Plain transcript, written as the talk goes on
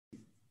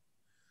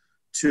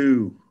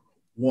2,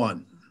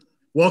 1.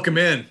 Welcome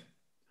in,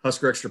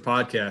 Husker Extra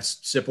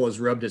Podcast. Sipple has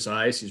rubbed his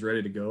eyes. He's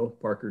ready to go.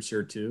 Parker's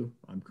here too.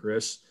 I'm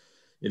Chris.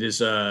 It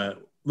is a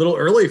little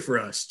early for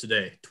us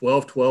today,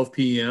 12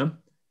 p.m.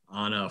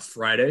 on a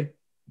Friday,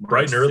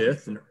 March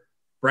 5th. And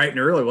bright and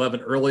early. We'll have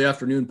an early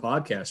afternoon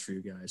podcast for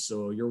you guys.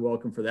 So you're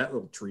welcome for that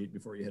little treat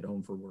before you head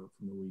home for work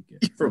from the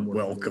weekend. You're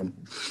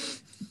welcome.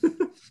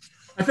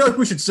 I feel like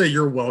we should say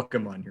you're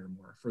welcome on here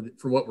more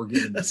for what we're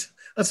giving them.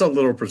 That's a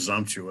little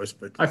presumptuous,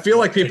 but I feel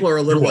like people are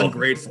a little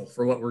ungrateful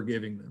for what we're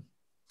giving them.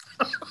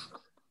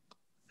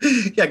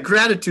 Yeah,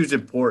 gratitude's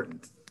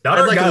important. Not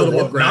our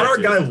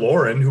guy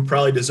Lauren, who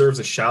probably deserves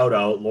a shout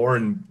out.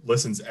 Lauren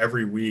listens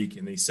every week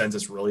and he sends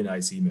us really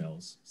nice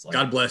emails. Like,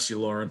 God bless you,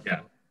 Lauren.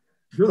 Yeah,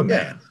 you're the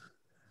man.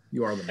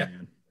 You are the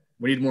man.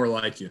 We need more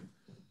like you.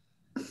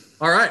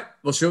 All right,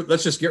 let's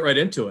just get right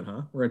into it,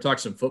 huh? We're gonna talk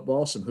some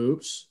football, some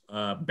hoops.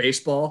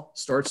 Baseball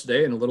starts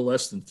today in a little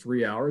less than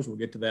 3 hours. We'll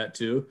get to that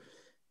too,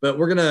 but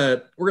we're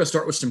gonna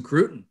start with some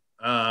recruiting.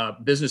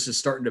 Business is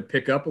starting to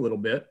pick up a little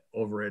bit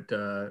over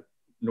at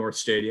North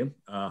Stadium.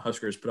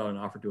 Huskers put out an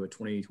offer to a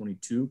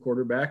 2022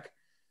 quarterback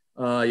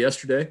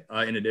yesterday,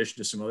 in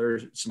addition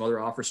to some other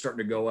offers starting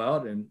to go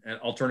out. And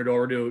I'll turn it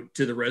over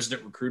to the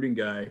resident recruiting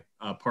guy,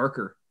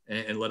 Parker,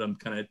 and let him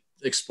kind of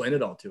explain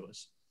it all to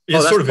us.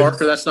 That's sort of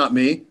Parker. That's not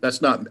me.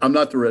 I'm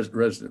not the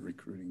resident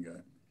recruiting guy.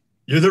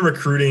 You're the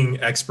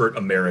recruiting expert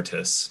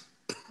emeritus.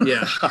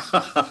 Yeah,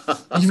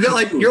 you're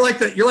like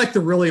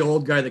the really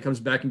old guy that comes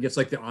back and gets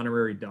like the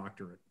honorary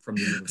doctorate from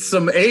the university.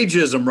 Some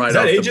ageism, right? Is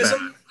that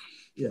ageism?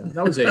 Yeah,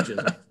 that was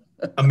ageism.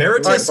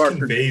 Emeritus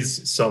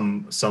conveys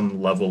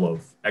some level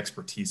of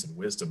expertise and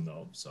wisdom,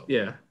 though. So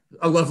yeah,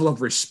 a level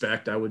of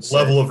respect, I would say.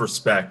 Level of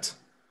respect.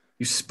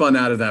 You spun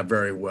out of that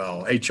very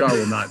well. HR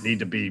will not need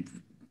to be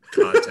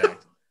contacted.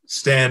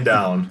 Stand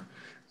down.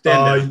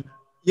 Yeah,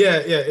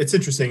 it's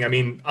interesting. I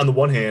mean, on the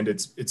one hand,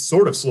 it's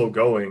sort of slow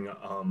going.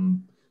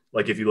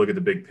 Like if you look at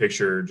the big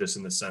picture, just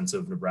in the sense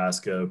of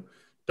Nebraska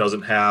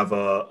doesn't have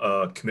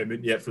a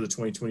commitment yet for the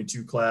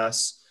 2022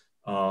 class.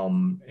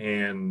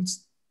 And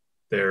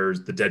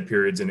there's the dead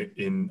periods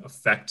in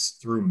effect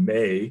through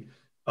May.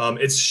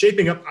 It's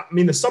shaping up. I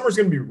mean, the summer's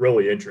going to be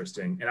really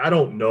interesting. And I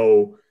don't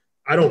know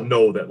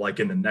that like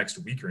in the next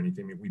week or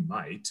anything, we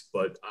might,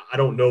 but I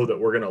don't know that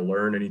we're going to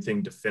learn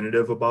anything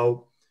definitive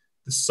about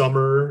the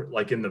summer,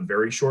 like in the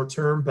very short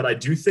term. But I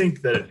do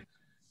think that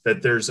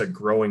there's a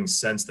growing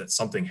sense that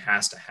something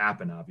has to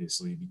happen,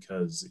 obviously,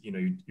 because,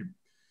 you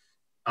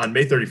on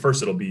May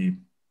 31st, it'll be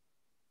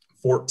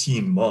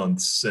 14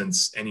 months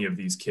since any of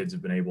these kids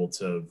have been able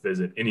to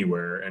visit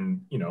anywhere.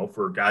 And,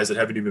 for guys that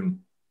haven't even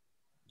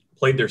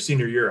played their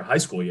senior year of high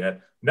school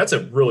yet, that's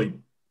a really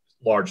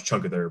large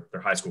chunk of their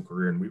high school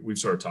career. And we've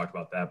sort of talked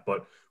about that.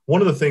 But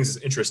one of the things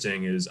that's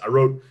interesting is I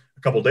wrote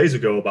a couple of days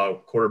ago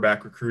about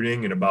quarterback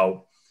recruiting and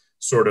about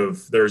sort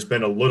of there's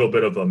been a little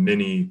bit of a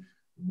mini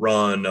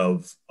run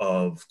of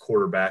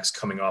quarterbacks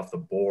coming off the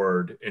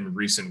board in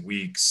recent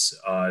weeks.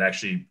 It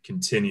actually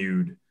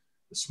continued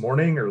this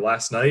morning or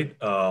last night.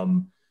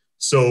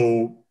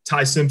 So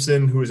Ty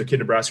Simpson, who is a kid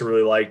Nebraska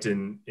really liked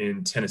in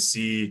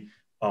Tennessee,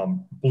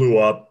 blew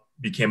up,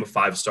 became a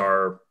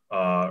 5-star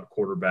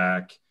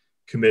quarterback,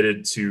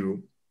 committed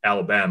to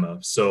Alabama.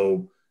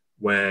 So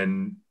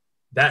when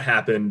that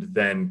happened,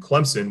 then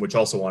Clemson, which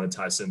also wanted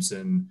Ty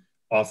Simpson,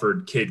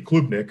 offered Cade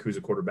Klubnik, who's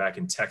a quarterback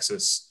in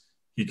Texas.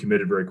 He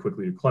committed very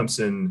quickly to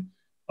Clemson.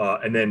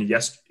 And then it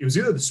was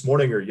either this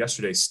morning or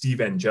yesterday, Steve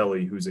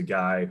Angeli, who's a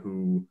guy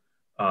who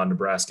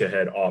Nebraska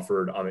had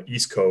offered on the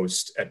East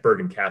Coast at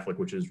Bergen Catholic,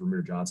 which is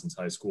Ramir Johnson's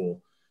high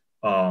school,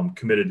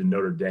 committed to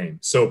Notre Dame.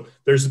 So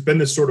there's been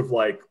this sort of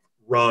like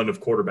run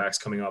of quarterbacks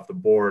coming off the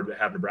board that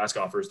have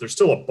Nebraska offers. There's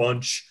still a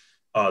bunch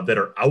that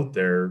are out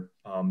there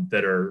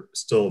that are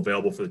still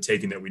available for the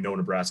taking that we know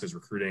Nebraska is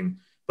recruiting.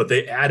 But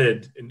they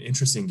added an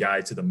interesting guy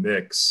to the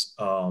mix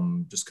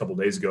just a couple of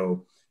days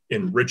ago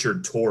in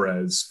Richard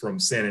Torres from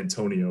San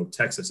Antonio,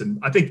 Texas. And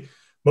I think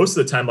most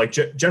of the time, like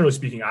generally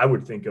speaking, I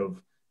would think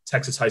of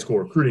Texas high school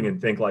recruiting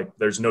and think like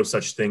there's no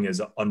such thing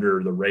as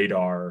under the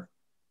radar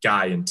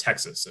guy in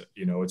Texas.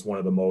 It's one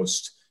of the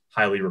most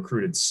highly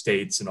recruited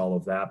states and all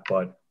of that.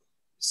 But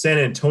San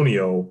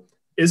Antonio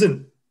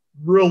isn't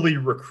really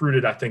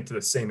recruited, I think, to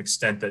the same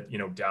extent that,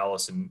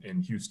 Dallas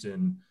and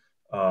Houston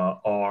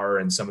are,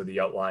 and some of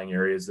the outlying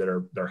areas that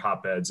are their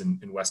hotbeds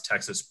in West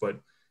Texas. But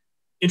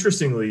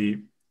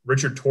interestingly,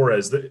 Richard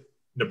Torres,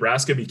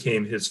 Nebraska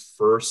became his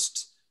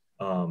first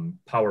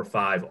Power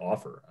 5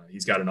 offer.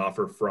 He's got an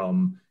offer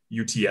from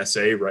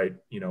UTSA right,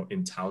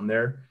 in town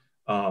there.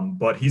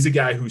 But he's a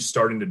guy who's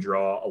starting to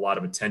draw a lot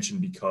of attention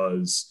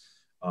because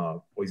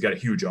he's got a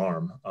huge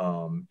arm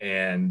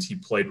and he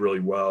played really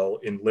well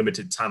in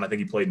limited time. I think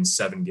he played in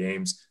 7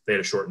 games. They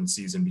had a shortened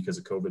season because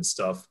of COVID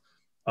stuff.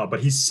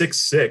 But he's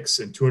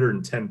 6'6" and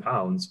 210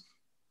 pounds.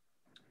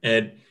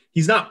 And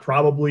he's not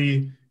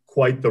probably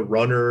quite the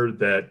runner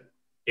that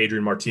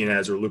Adrian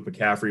Martinez or Luke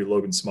McCaffrey,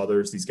 Logan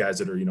Smothers, these guys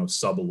that are,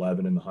 sub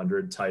 11 in the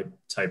 100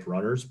 type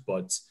runners,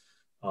 but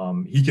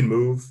he can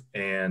move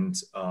and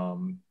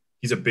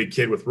he's a big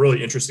kid with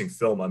really interesting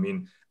film. I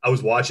mean, I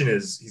was watching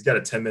he's got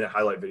a 10-minute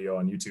highlight video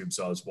on YouTube.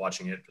 So I was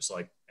watching it just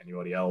like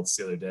anybody else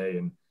the other day.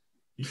 And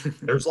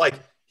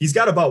he's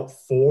got about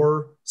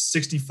 4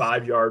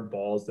 65-yard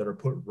balls that are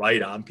put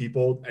right on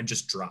people and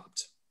just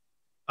dropped.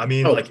 I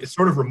mean, it's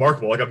sort of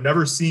remarkable. Like I've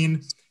never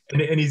seen,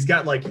 and he's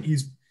got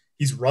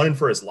he's running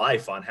for his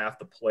life on half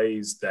the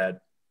plays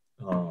that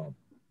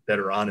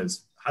are on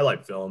his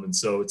highlight film. And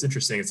so it's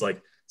interesting. It's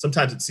like,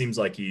 sometimes it seems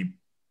like he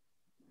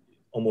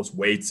almost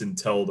waits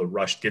until the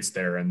rush gets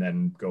there and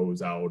then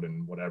goes out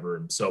and whatever.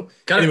 And so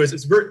anyways,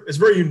 it's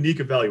very unique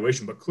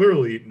evaluation, but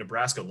clearly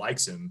Nebraska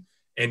likes him.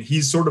 And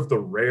he's sort of the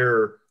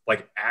rare,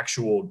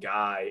 actual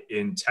guy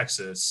in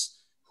Texas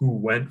who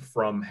went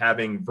from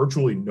having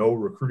virtually no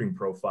recruiting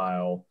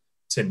profile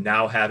to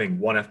now having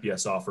one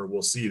FBS offer.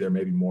 We'll see, there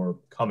may be more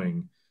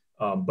coming.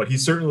 But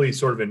he's certainly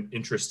sort of an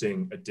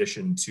interesting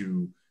addition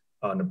to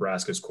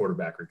Nebraska's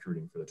quarterback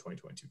recruiting for the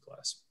 2022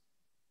 class.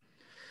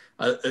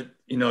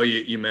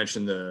 You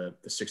mentioned the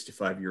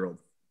 65-year-old.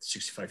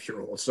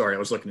 Sorry, I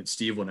was looking at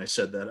Steve when I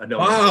said that. I know.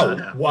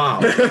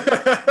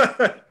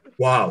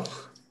 Wow.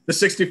 The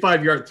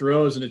 65-yard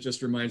throws, and it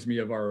just reminds me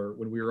of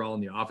when we were all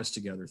in the office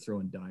together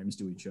throwing dimes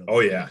to each other. Oh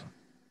yeah,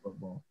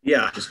 football.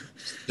 Yeah,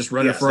 just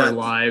running for our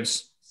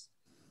lives.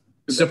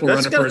 Sipple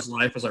running for his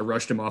life as I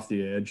rushed him off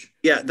the edge.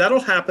 Yeah,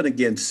 that'll happen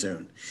again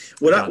soon.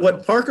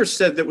 What Parker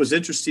said that was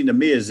interesting to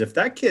me is if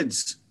that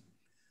kid's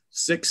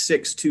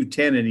 6'6",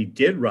 210, and he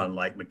did run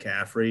like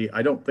McCaffrey,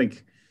 I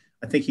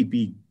think he'd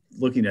be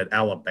looking at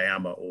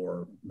Alabama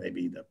or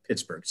maybe the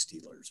Pittsburgh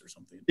Steelers or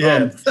something.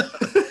 Yeah.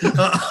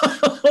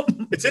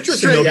 It's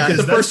interesting though, because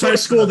the first time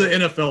school the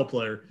NFL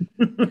player.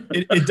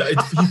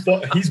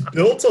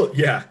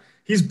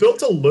 He's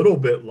built a little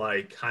bit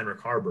like Heinrich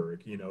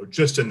Harburg,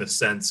 just in the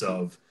sense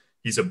of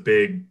he's a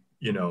big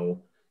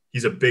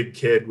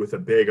kid with a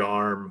big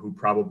arm who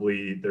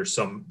probably there's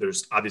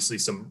obviously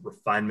some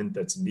refinement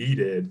that's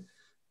needed.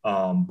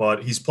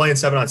 But he's playing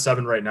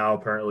 7-on-7 right now.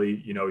 Apparently,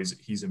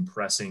 he's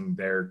impressing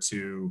there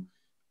too.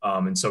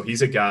 And so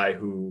he's a guy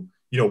who,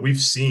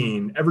 we've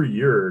seen every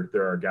year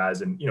there are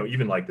guys, and,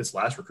 even like this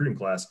last recruiting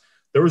class,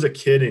 there was a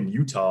kid in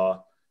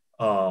Utah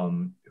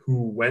who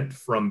went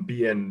from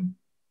being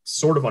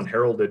sort of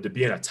unheralded to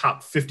being a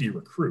top 50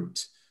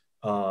 recruit.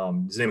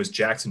 His name was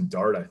Jackson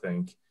Dart, I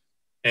think.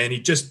 And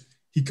he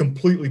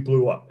completely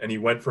blew up, and he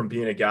went from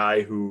being a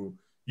guy who,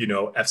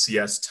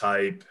 FCS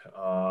type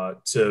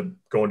to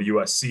going to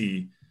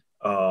USC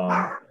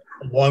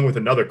along with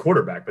another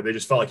quarterback, but they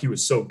just felt like he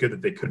was so good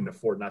that they couldn't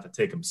afford not to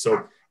take him.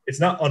 So it's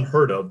not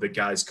unheard of that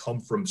guys come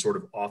from sort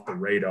of off the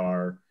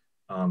radar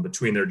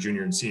between their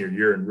junior and senior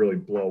year and really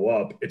blow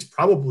up. It's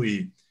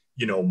probably,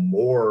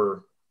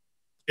 more,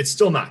 it's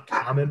still not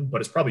common, but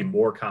it's probably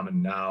more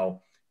common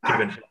now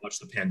given how much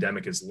the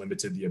pandemic has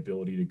limited the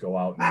ability to go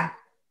out and,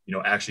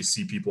 actually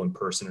see people in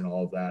person and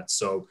all of that.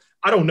 So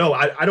I don't know.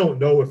 I don't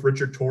know if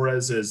Richard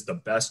Torres is the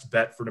best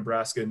bet for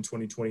Nebraska in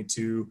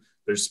 2022.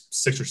 There's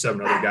 6 or 7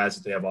 other guys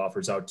that they have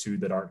offers out to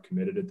that aren't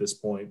committed at this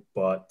point,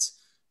 but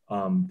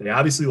they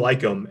obviously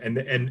like him.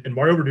 And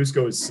Mario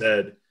Verduzco has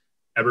said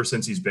ever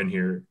since he's been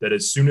here that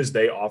as soon as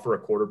they offer a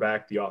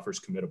quarterback, the offer is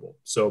committable.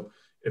 So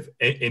if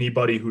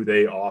anybody who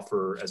they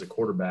offer as a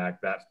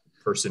quarterback, that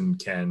person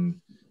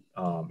can,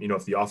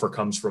 if the offer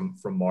comes from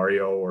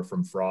Mario or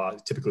from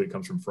Frost, typically it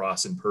comes from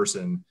Frost in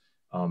person.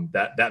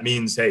 That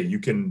means, hey, you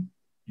can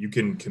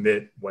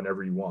commit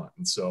whenever you want.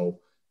 And so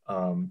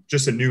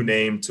just a new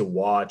name to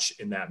watch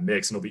in that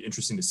mix. And it'll be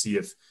interesting to see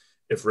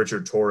if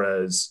Richard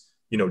Torres,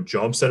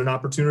 jumps at an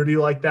opportunity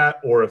like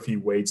that, or if he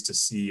waits to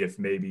see if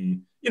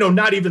maybe,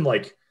 not even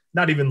like,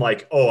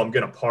 oh, I'm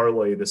going to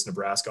parlay this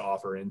Nebraska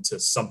offer into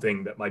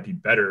something that might be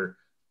better,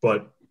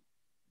 but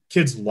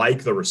kids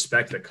like the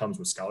respect that comes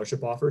with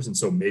scholarship offers. And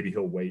so maybe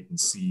he'll wait and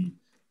see,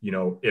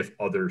 if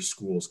other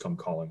schools come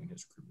calling in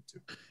his recruitment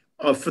too.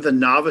 For the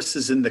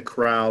novices in the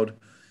crowd,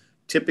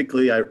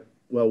 typically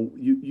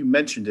you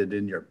mentioned it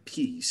in your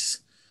piece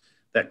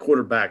that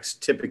quarterbacks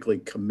typically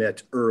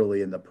commit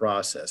early in the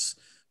process.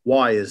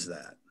 Why is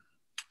that?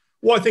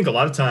 Well, I think a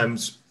lot of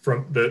times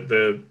from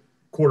the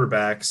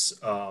quarterbacks,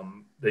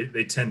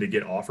 they tend to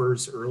get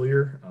offers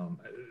earlier.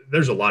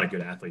 There's a lot of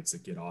good athletes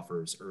that get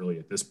offers early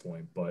at this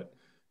point, but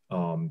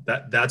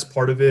that's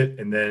part of it.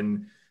 And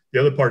then the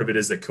other part of it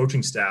is that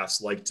coaching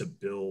staffs like to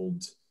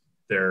build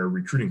their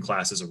recruiting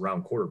classes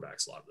around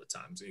quarterbacks a lot of the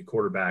times. I mean,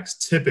 quarterbacks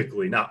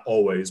typically, not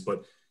always,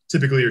 but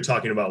typically you're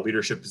talking about a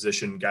leadership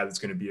position, guy that's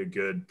going to be a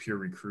good peer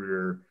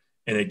recruiter,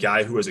 and a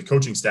guy who has a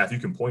coaching staff you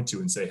can point to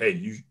and say, hey,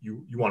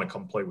 you want to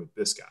come play with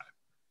this guy.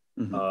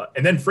 Mm-hmm.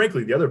 And then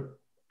frankly, the other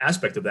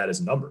aspect of that is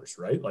numbers,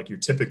 right? Like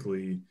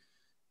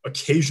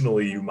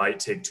occasionally you might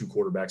take 2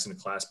 quarterbacks in a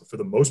class, but for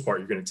the most part,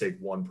 you're going to take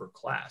 1 per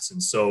class.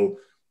 And so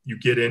you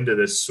get into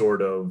this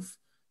sort of,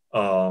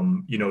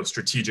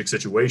 strategic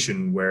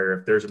situation where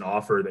if there's an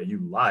offer that you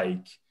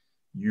like,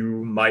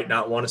 you might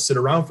not want to sit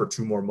around for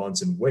 2 more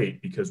months and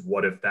wait, because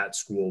what if that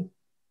school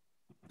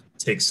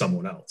takes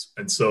someone else?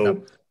 And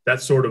so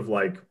that's sort of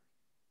like,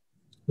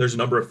 there's a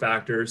number of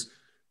factors.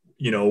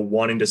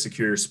 wanting to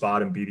secure your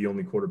spot and be the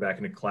only quarterback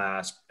in a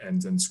class,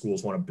 and then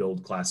schools want to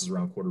build classes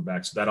around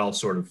quarterbacks. So that all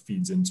sort of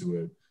feeds into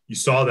it. You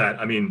saw that,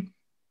 I mean,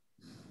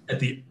 at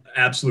the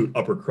absolute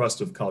upper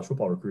crust of college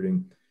football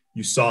recruiting,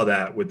 you saw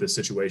that with the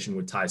situation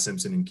with Ty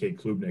Simpson and Cade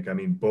Klubnik. I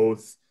mean,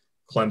 both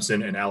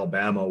Clemson and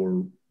Alabama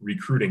were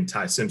recruiting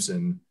Ty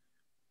Simpson.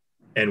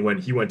 And when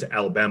he went to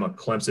Alabama,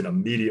 Clemson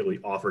immediately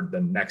offered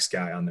the next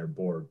guy on their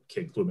board,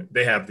 Cade Klubnik.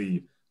 They have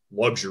the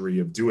luxury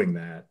of doing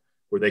that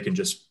where they can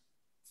just,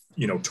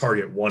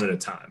 target one at a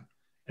time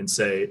and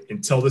say,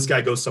 until this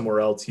guy goes somewhere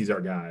else, he's our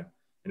guy.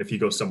 And if he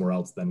goes somewhere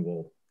else, then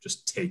we'll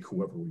just take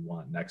whoever we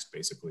want next,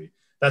 basically.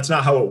 That's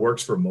not how it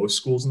works for most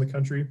schools in the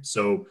country.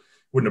 So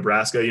with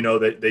Nebraska,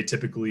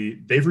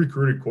 they've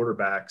recruited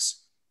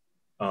quarterbacks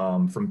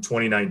from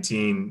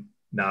 2019,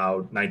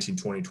 now 19,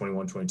 20,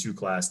 21, 22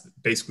 class,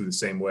 basically the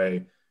same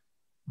way.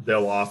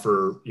 They'll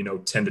offer,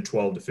 10 to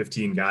 12 to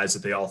 15 guys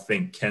that they all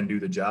think can do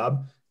the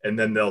job. And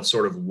then they'll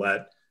sort of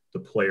let the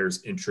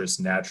players'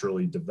 interests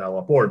naturally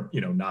develop or,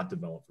 not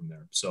develop from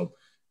there. So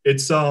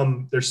it's,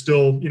 they're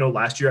still,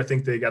 last year, I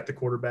think they got the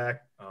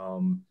quarterback.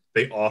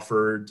 They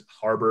offered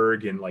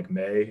Hoiberg in like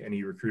May, and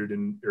he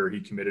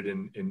committed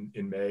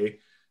in May.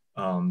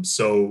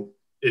 So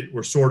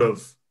we're sort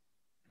of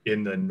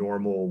in the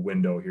normal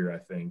window here, I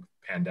think,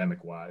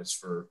 pandemic wise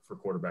for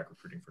quarterback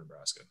recruiting for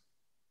Nebraska.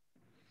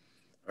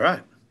 All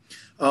right.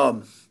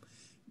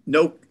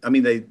 No, I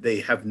mean,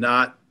 they have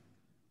not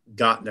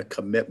gotten a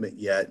commitment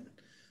yet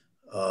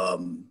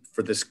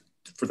for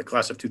the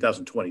class of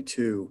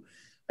 2022.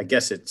 I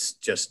guess it's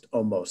just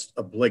almost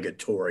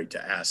obligatory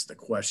to ask the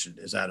question,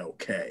 is that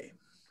okay?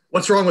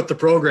 What's wrong with the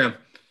program?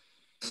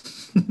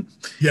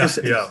 Yeah.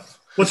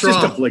 What's wrong?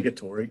 Just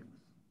obligatory.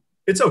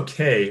 It's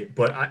okay,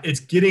 but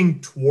it's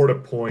getting toward a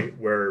point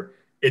where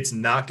it's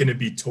not going to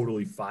be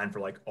totally fine for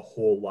like a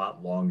whole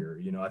lot longer.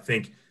 I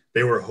think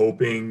they were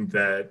hoping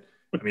that,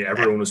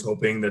 everyone was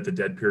hoping that the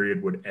dead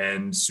period would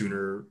end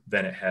sooner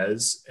than it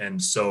has.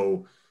 And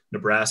so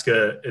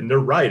Nebraska, and they're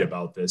right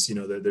about this,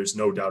 there's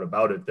no doubt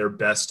about it. They're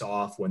best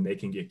off when they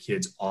can get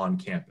kids on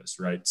campus,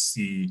 right?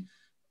 See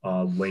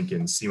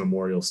Lincoln, see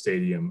Memorial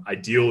Stadium.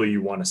 Ideally,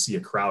 you want to see a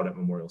crowd at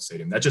Memorial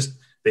Stadium.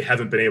 They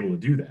haven't been able to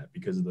do that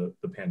because of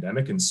the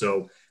pandemic. And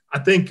so I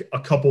think a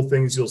couple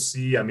things you'll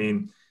see,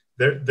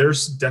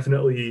 there's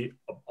definitely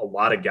a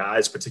lot of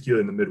guys,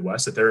 particularly in the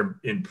Midwest, that they're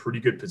in pretty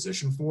good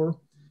position for.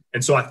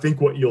 And so I think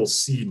what you'll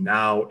see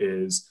now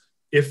is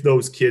if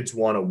those kids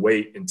want to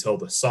wait until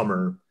the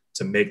summer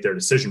to make their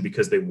decision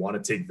because they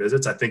want to take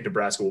visits, I think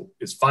Nebraska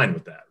is fine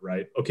with that,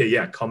 right? Okay,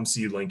 yeah, come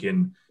see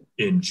Lincoln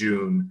in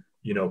June,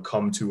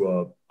 come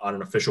to on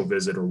an official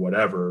visit or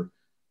whatever.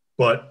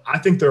 But I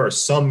think there are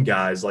some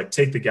guys, like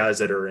take the guys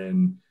that are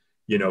in,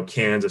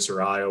 Kansas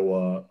or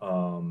Iowa,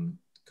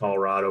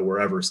 Colorado,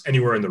 wherever,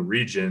 anywhere in the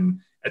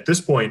region. At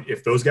this point,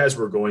 if those guys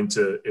were going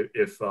to,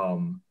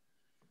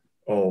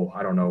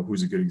 I don't know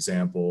who's a good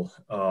example.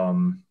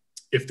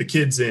 If the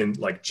kid's in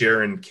like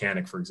Jaron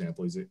Kanik, for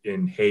example, he's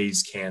in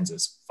Hayes,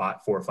 Kansas,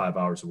 4 or 5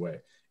 hours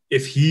away.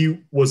 If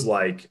he was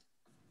like,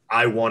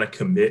 I want to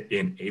commit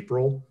in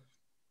April,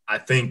 I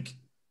think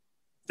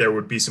there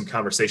would be some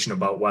conversation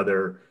about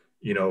whether,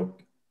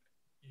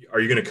 are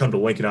you going to come to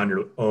Lincoln on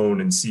your own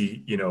and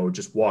see,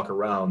 just walk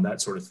around, that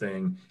sort of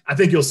thing. I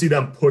think you'll see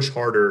them push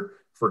harder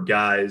for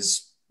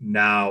guys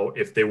now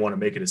if they want to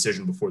make a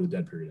decision before the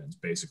dead period ends,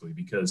 basically,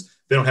 because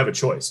they don't have a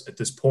choice at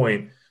this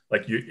point.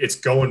 Like it's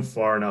going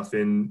far enough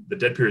in the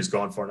dead period has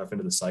gone far enough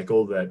into the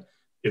cycle that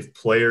if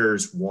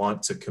players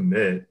want to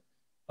commit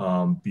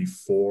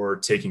before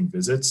taking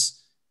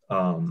visits,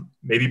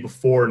 maybe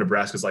before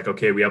Nebraska's like,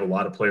 okay, we have a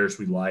lot of players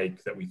we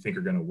like that we think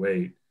are going to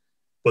wait.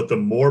 But the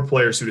more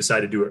players who decide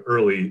to do it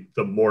early,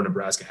 the more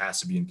Nebraska has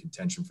to be in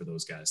contention for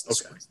those guys this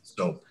season.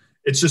 So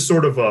it's just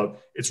sort of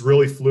it's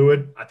really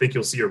fluid. I think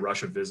you'll see a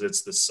rush of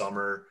visits this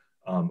summer,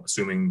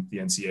 assuming the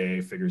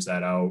NCAA figures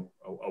that out,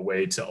 a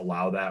way to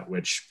allow that,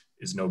 which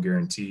is no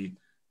guarantee.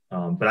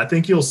 But I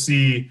think you'll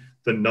see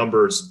the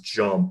numbers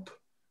jump,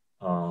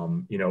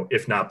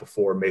 if not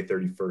before May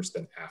 31st,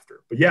 then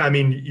after. But yeah,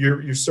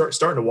 you're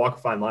starting to walk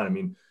a fine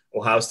line.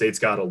 Ohio State's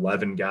got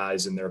 11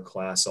 guys in their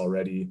class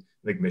already.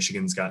 I think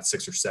Michigan's got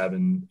 6 or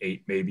 7,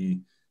 8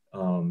 maybe.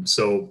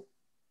 So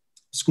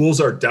schools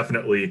are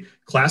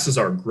classes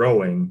are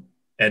growing,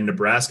 and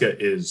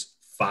Nebraska is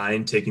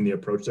fine taking the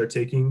approach they're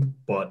taking,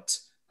 but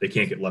they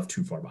can't get left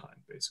too far behind,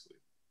 basically.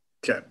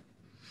 Okay.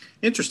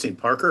 Interesting,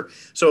 Parker.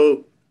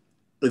 So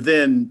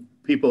then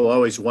people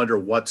always wonder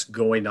what's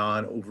going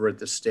on over at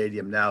the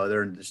stadium now.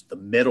 They're in just the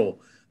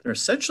middle. They're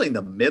essentially in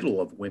the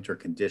middle of winter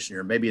conditioning,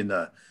 or maybe in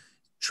the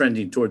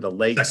trending toward the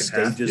late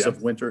stages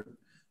of winter.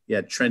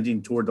 Yeah,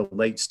 trending toward the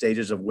late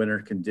stages of winter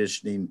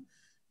conditioning,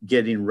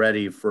 getting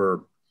ready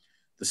for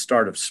the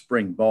start of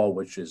spring ball,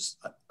 which is,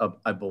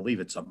 I believe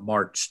it's a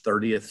March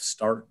 30th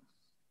start.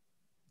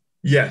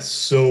 Yes.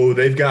 So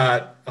they've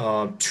got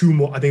 2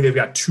 more. I think they've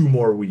got 2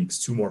 more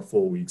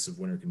full weeks of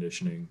winter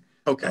conditioning.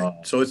 Okay.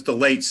 So it's the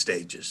late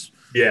stages.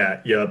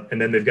 Yeah. Yep. And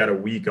then they've got a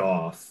week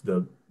off,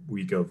 the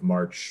week of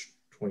March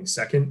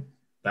 22nd.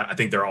 I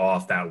think they're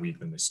off that week,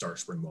 then they start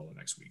spring ball the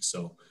next week.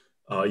 So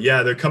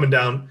they're coming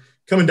down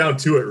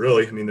to it,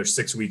 really. I mean, they're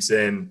 6 weeks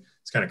in.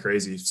 It's kind of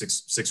crazy.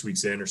 Six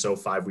weeks in or so,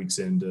 5 weeks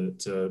in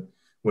to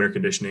winter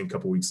conditioning, a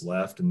couple weeks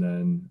left. And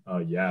then,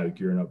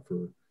 gearing up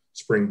for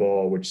spring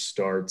ball, which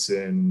starts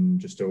in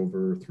just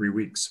over 3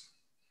 weeks.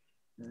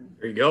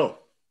 There you go.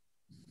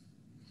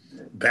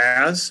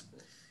 Nebraska.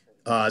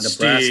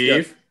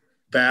 Steve.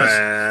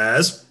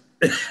 Basketball.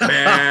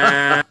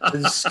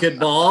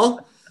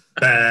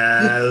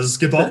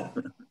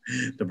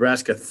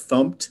 Nebraska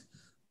thumped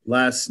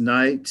last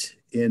night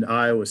in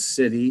Iowa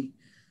City.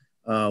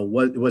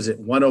 What was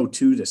it,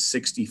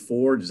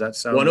 102-64? Does that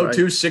sound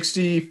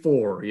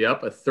 102-64.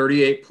 Yep, a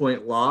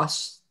 38-point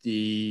loss.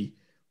 The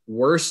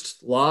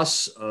worst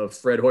loss of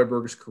Fred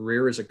Hoiberg's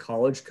career as a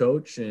college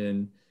coach,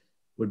 and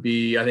would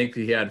be, I think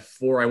he had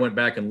 4. I went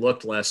back and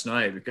looked last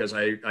night because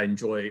I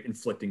enjoy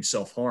inflicting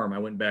self-harm. I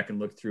went back and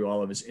looked through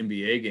all of his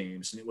NBA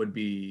games, and it would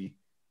be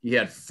he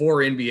had 4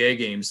 NBA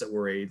games that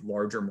were a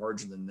larger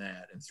margin than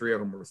that, and 3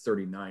 of them were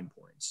 39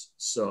 points.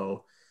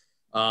 So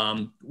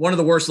one of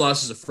the worst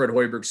losses of Fred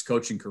Hoiberg's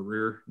coaching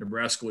career.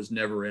 Nebraska was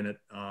never in it.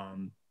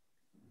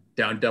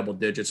 Down double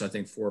digits, I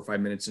think 4 or 5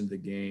 minutes into the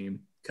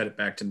game, cut it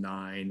back to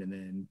 9, and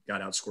then got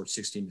outscored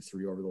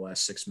 16-3 over the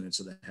last 6 minutes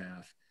of the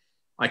half.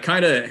 I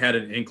kind of had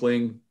an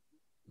inkling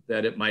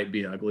that it might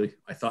be ugly.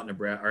 I thought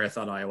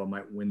Iowa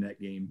might win that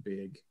game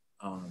big.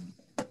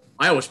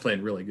 Iowa's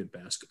playing really good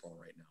basketball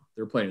right now.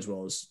 They're playing as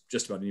well as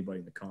just about anybody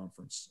in the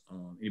conference,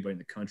 anybody in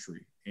the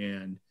country.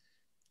 And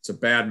it's a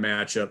bad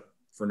matchup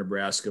for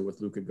Nebraska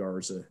with Luka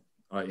Garza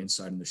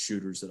inside and the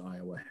shooters that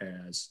Iowa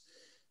has.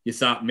 You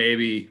thought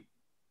maybe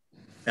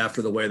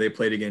after the way they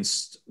played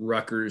against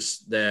Rutgers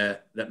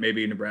that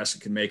maybe Nebraska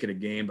could make it a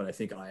game, but I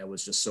think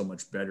Iowa's just so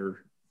much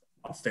better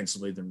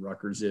offensively than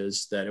Rutgers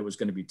is that it was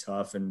going to be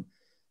tough. And,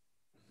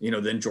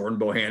 then Jordan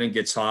Bohannon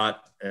gets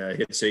hot,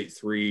 hits 8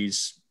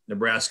 threes.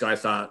 Nebraska, I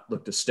thought,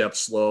 looked a step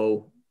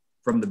slow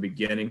from the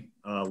beginning,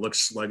 looked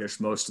sluggish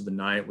most of the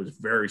night, was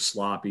very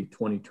sloppy,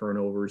 20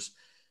 turnovers.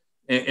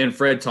 And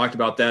Fred talked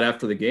about that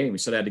after the game. He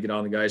said I had to get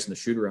on the guys in the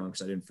shoot around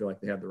because I didn't feel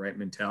like they had the right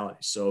mentality.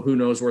 So who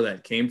knows where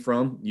that came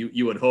from?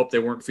 You would hope they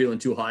weren't feeling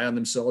too high on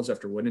themselves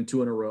after winning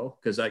 2 in a row,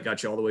 because that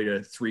got you all the way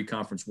to 3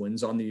 conference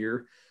wins on the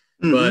year.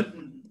 Mm-hmm. But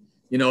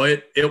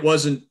it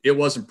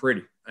wasn't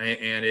pretty,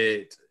 and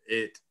it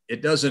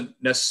doesn't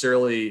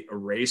necessarily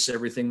erase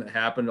everything that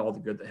happened, all the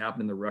good that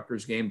happened in the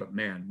Rutgers game. But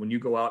man, when you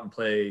go out and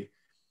play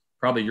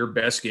probably your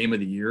best game of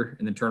the year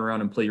and then turn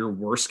around and play your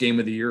worst game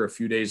of the year a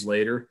few days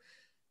later,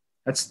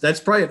 that's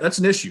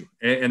an issue.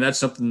 And that's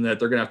something that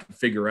they're going to have to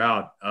figure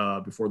out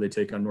before they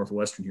take on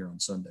Northwestern here on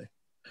Sunday.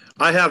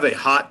 I have a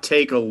hot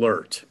take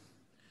alert.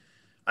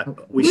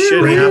 We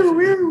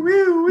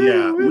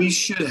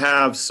should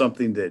have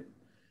something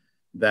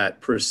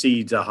that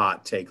precedes a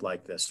hot take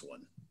like this one.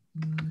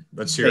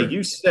 Let's hear it.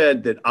 You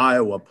said that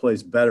Iowa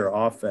plays better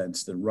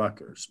offense than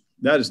Rutgers.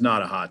 That is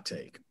not a hot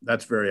take.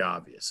 That's very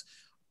obvious.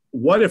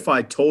 What if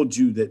I told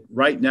you that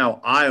right now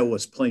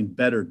Iowa's playing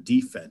better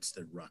defense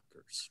than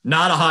Rutgers?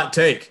 Not a hot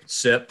take,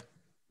 Sip.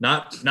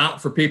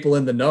 Not for people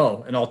in the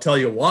know, and I'll tell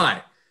you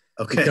why.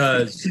 Okay.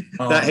 Because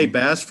hey,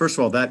 Bass, first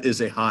of all, that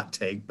is a hot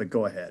take, but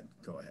go ahead.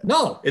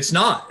 No, it's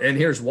not, and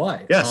here's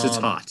why. Yes, it's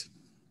hot.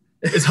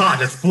 It's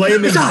hot. It's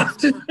flaming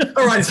hot.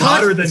 All right, it's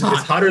hotter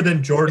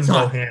than Jordan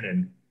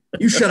Bohannon.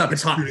 You shut up.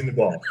 It's hot. Shooting the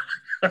ball.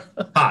 All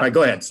right,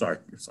 go ahead. Sorry.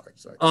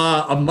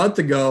 A month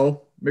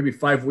ago, maybe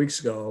 5 weeks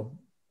ago,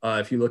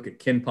 if you look at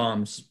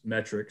KenPom's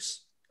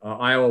metrics,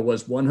 Iowa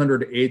was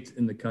 108th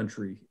in the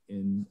country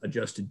in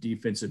adjusted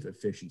defensive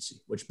efficiency,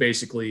 which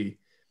basically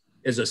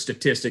is a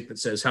statistic that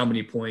says how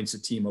many points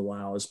a team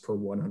allows per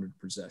 100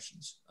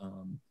 possessions,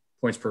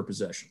 points per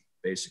possession,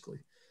 basically.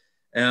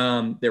 They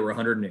were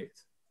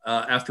 108th.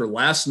 After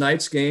last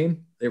night's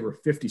game, they were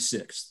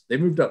 56th. They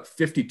moved up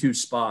 52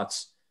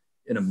 spots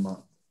in a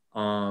month.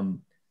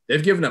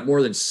 They've given up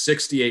more than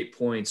 68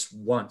 points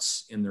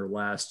once in their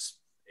last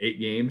 8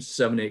 games,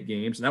 8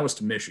 games, and that was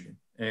to Michigan.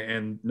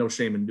 And no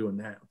shame in doing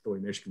that the way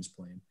Michigan's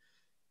playing.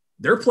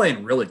 They're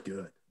playing really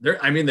good.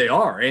 They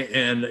are.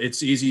 And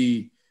it's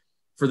easy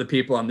for the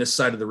people on this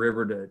side of the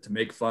river to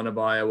make fun of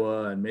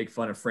Iowa and make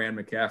fun of Fran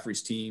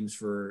McCaffrey's teams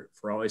for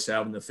always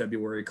having the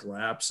February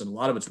collapse. And a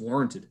lot of it's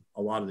warranted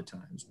a lot of the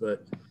times.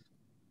 But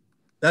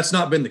that's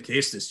not been the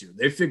case this year.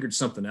 They've figured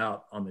something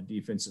out on the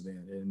defensive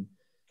end. And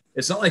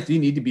it's not like they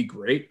need to be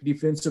great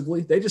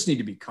defensively. They just need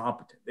to be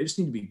competent. They just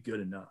need to be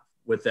good enough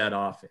with that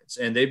offense.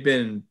 And they've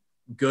been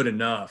good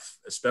enough,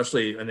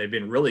 and they've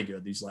been really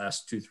good these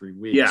last 2-3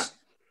 weeks. Yeah.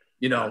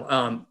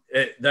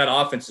 That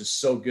offense is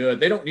so good.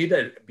 They don't need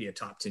to be a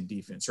top 10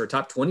 defense or a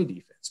top 20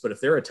 defense. But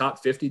if they're a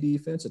top 50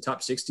 defense, a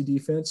top 60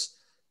 defense,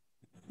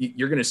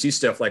 you're going to see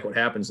stuff like what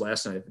happens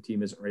last night if the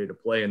team isn't ready to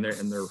play and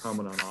they're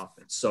humming on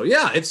offense. So,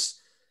 yeah,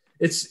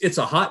 it's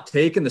a hot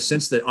take in the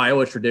sense that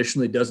Iowa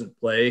traditionally doesn't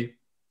play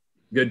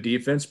good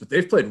defense, but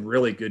they've played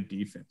really good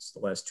defense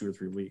the last 2 or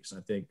 3 weeks. I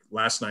think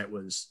last night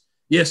was,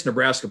 Yes,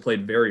 Nebraska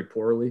played very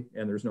poorly,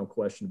 and there's no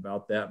question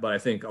about that. But I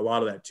think a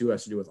lot of that too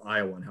has to do with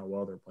Iowa and how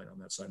well they're playing on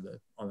that side.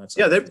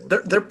 Yeah,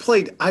 they're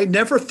played. I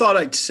never thought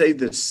I'd say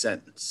this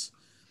sentence.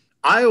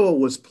 Iowa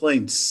was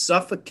playing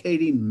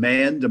suffocating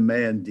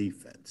man-to-man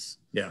defense.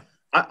 Yeah,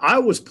 I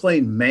was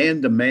playing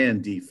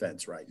man-to-man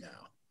defense right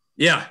now.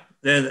 Yeah,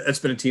 and it's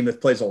been a team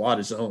that plays a lot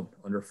of zone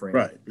under Frank,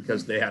 right?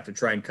 Because they have to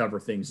try and cover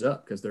things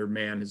up because their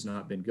man has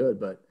not been good.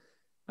 But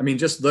I mean,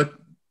 just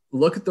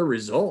look at the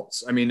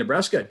results. I mean,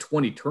 Nebraska had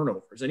 20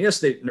 turnovers. And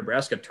yes,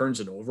 Nebraska turns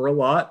it over a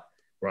lot.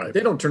 Right. But they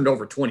don't turn it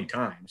over 20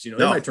 times. They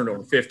might turn it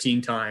over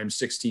 15 times,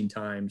 16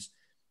 times.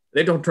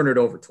 They don't turn it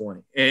over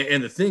 20.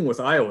 And the thing with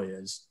Iowa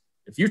is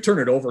if you turn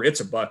it over, it's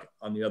a bucket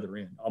on the other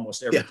end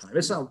almost every time.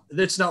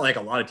 It's not like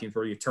a lot of teams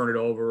where you turn it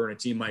over and a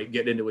team might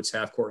get into its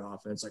half-court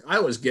offense. Like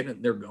Iowa's getting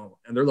it, they're going.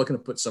 And they're looking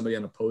to put somebody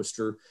on a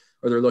poster,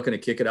 or they're looking to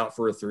kick it out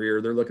for a three,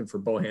 or they're looking for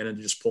Bohannon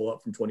to just pull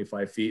up from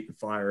 25 feet and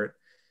fire it.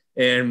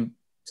 And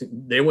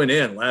they went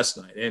in last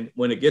night. And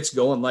when it gets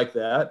going like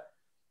that,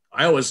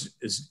 Iowa's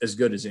is as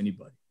good as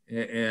anybody.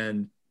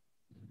 And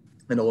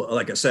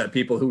like I said,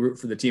 people who root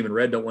for the team in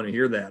red don't want to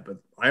hear that, but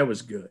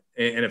Iowa's good.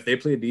 And if they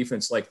play a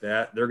defense like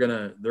that, they're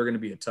gonna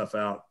be a tough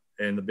out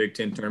in the Big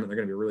Ten tournament. They're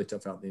gonna be a really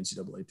tough out in the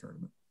NCAA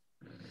tournament.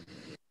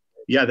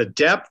 Yeah, the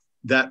depth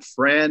that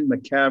Fran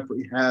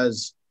McCaffrey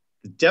has,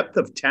 the depth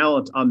of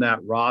talent on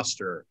that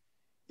roster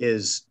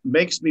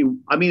makes me.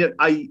 I mean,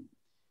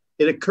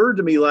 it occurred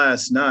to me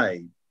last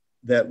night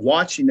that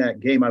watching that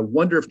game, I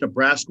wonder if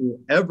Nebraska will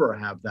ever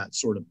have that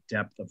sort of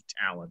depth of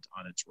talent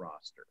on its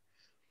roster.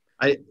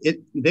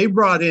 They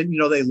brought in,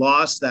 they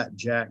lost that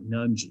Jack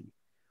Nunge,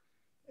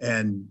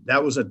 and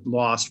that was a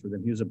loss for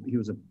them. He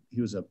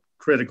was a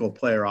critical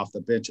player off the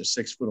bench, a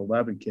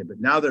 6'11" kid. But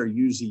now they're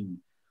using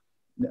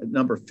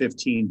number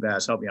 15.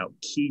 Bass, help me out.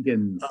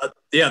 Keegan.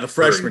 The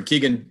freshman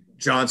Keegan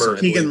Johnson.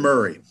 Keegan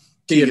Murray.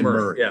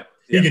 Yeah.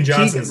 Keegan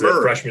Johnson's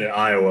a freshman at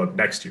Iowa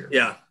next year.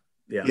 Yeah.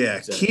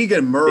 Exactly.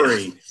 Keegan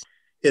Murray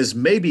is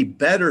maybe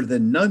better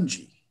than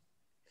Nunge.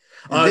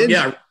 Go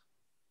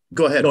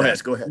ahead.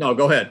 Go ahead. No,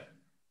 go ahead.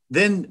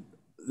 Then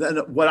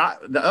the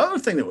other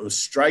thing that was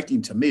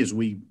striking to me is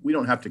we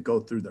don't have to go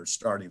through their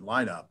starting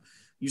lineup.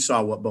 You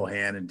saw what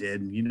Bohannon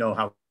did, and you know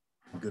how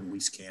good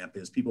Wieskamp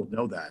is. People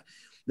know that.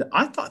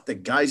 I thought the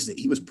guys that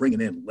he was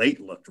bringing in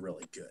late looked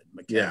really good.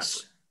 McCaffrey.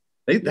 Yes.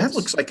 That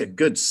looks like a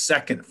good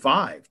second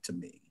five to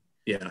me.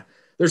 Yeah.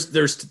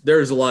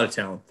 There's a lot of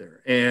talent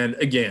there. And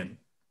again,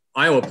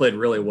 Iowa played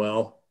really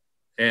well,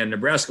 and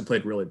Nebraska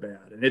played really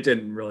bad. And it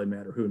didn't really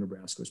matter who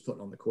Nebraska was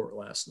putting on the court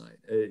last night.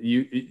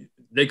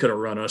 They could have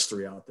run us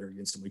three out there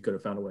against them. We could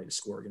have found a way to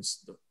score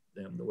against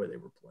them the way they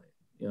were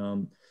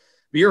playing.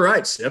 But you're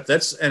right, Sip.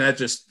 That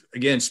just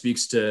again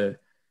speaks to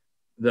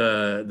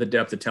the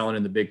depth of talent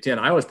in the Big Ten.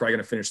 Iowa's probably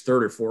going to finish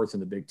third or fourth in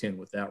the Big Ten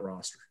with that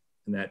roster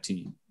and that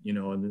team.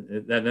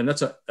 And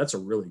that's a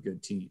really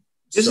good team.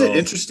 Isn't it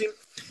interesting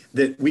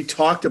that we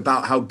talked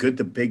about how good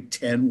the Big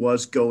Ten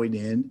was going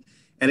in,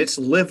 and it's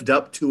lived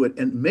up to it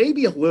and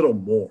maybe a little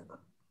more?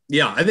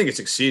 Yeah, I think it's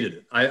exceeded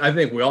it. I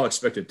think we all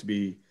expect it to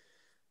be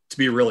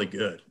really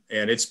good.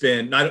 And it's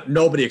been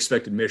nobody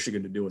expected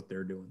Michigan to do what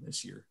they're doing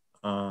this year.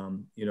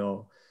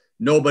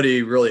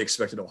 Nobody really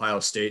expected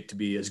Ohio State to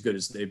be as good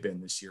as they've been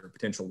this year, a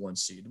potential 1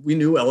 seed. We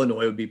knew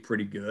Illinois would be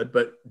pretty good,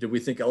 but did we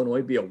think Illinois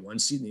would be a 1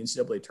 seed in the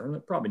NCAA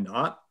tournament? Probably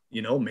not.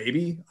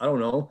 Maybe. I don't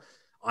know.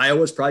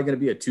 Iowa's probably going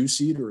to be a 2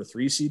 seed or a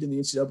 3 seed in the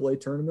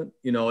NCAA tournament.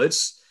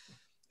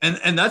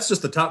 And that's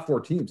just the top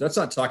 4 teams. That's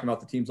not talking about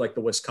the teams like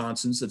the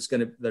Wisconsins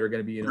that are going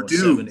to be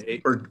Purdue, 7,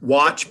 8. Or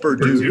watch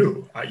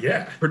Purdue.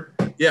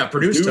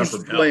 Purdue's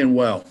tougher. Playing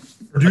well.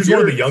 Purdue's one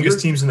of the youngest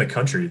teams in the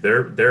country.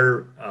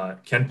 Their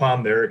Ken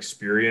Pom, their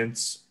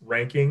experience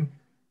ranking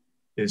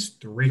is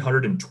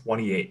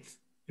 328th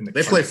in the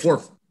country.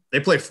 They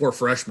play 4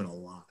 freshmen a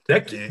lot.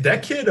 That kid, the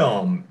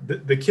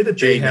kid that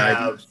they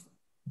have,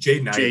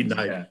 Jade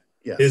Knight.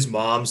 Yeah. His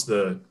mom's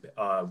the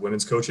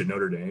women's coach at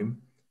Notre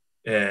Dame.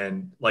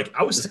 And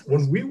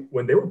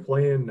when they were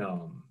playing,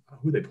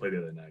 who they played the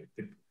other night,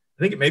 I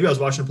think maybe I was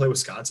watching them play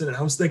Wisconsin, and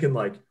I was thinking,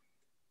 like,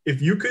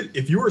 if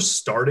you were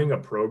starting a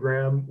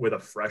program with a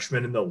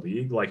freshman in the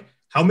league, like,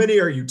 how many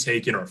are you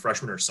taking, or a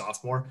freshman or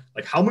sophomore?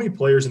 Like, how many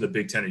players in the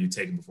Big Ten are you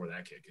taking before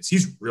that kid? Because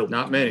he's really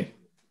not many.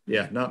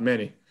 Yeah, not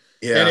many.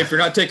 Yeah. And if you're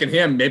not taking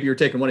him, maybe you're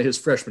taking one of his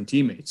freshman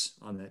teammates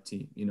on that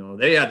team.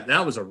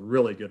 That was a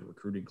really good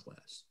recruiting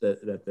class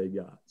that they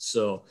got.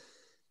 So.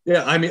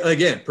 Yeah, I mean,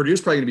 again,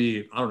 Purdue's probably going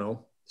to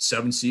be,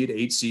 7 seed,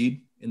 8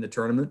 seed in the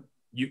tournament.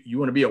 You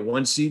want to be a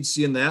 1 seed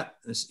seeing that?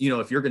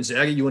 If you're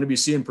Gonzaga, you want to be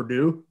seeing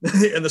Purdue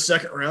in the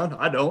second round.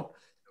 I don't,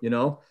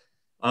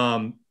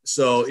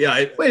 So,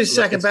 yeah. Wait a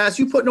second, Bass.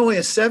 You putting only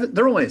a 7?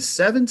 They're only a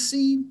 7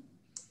 seed?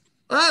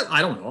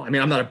 I don't know. I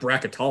mean, I'm not a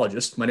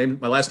bracketologist.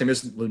 My last name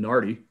isn't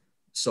Lunardi,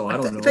 so I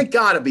don't know. They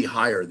got to be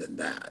higher than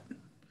that.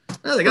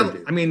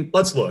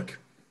 Let's look.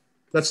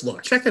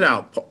 Check it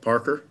out,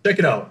 Parker. Check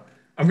it out.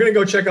 I'm going to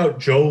go check out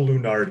Joe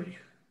Lunardi.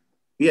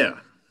 Yeah.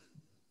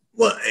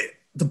 Well,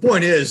 the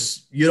point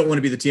is, you don't want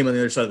to be the team on the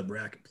other side of the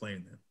bracket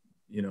playing them,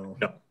 No,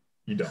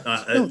 You don't.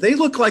 No, they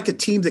look like a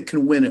team that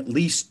can win at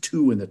least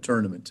 2 in the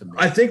tournament to me.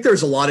 I think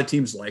there's a lot of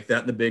teams like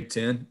that in the Big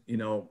Ten.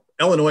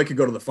 Illinois could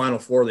go to the Final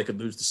Four. They could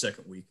lose the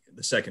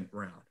second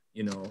round.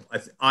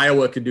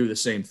 Iowa could do the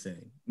same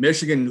thing.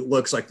 Michigan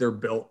looks like they're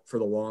built for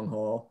the long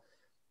haul.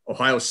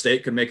 Ohio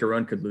State could make a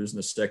run, could lose in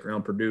the second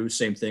round. Purdue,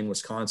 same thing.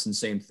 Wisconsin,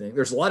 same thing.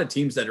 There's a lot of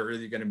teams that are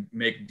either going to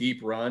make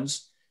deep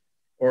runs,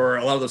 or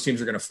a lot of those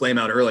teams are going to flame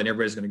out early, and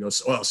everybody's going to go,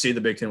 well, see,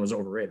 the Big Ten was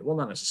overrated. Well,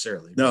 not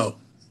necessarily. No.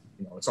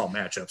 It's all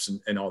matchups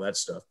and all that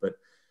stuff. But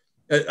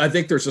I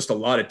think there's just a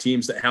lot of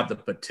teams that have the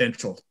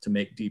potential to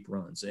make deep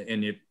runs.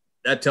 And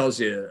that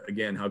tells you,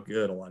 again, how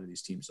good a lot of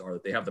these teams are,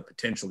 that they have the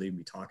potential to even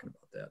be talking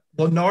about that.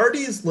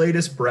 Lunardi's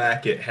latest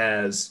bracket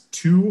has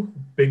 2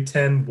 Big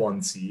Ten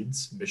 1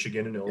 seeds,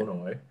 Michigan and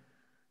Illinois,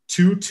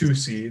 2 2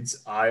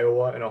 seeds,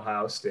 Iowa and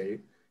Ohio State.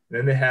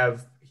 And then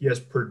he has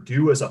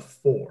Purdue as a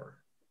 4.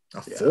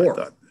 A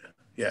 4?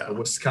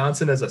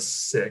 Wisconsin as a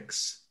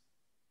 6.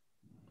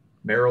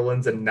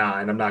 Maryland's a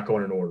 9. I'm not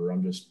going in order.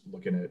 I'm just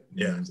looking at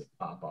names that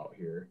pop out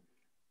here.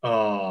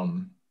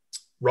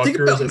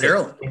 Rutgers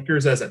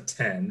as a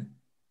 10.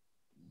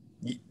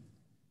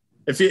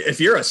 If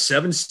you're a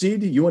 7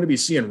 seed, you want to be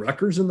seeing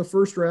Rutgers in the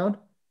first round?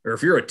 Or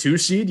if you're a 2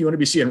 seed, you want to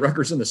be seeing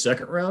Rutgers in the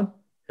second round?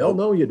 Hell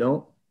no, you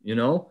don't.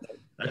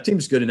 That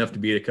team's good enough to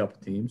beat a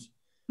couple teams.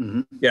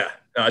 Mm-hmm. Yeah,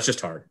 it's just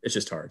hard.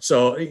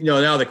 So,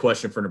 now the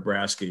question for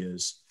Nebraska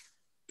is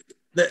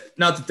that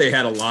not that they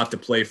had a lot to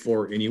play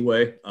for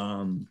anyway.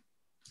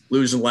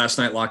 Losing last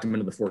night locked them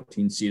into the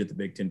 14th seed at the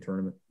Big Ten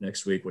tournament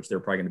next week, which they're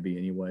probably going to be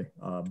anyway,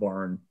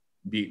 barring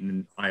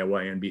beating Iowa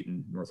and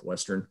beating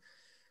Northwestern.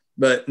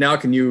 But now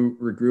can you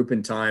regroup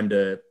in time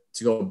to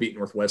go beat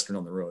Northwestern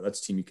on the road? That's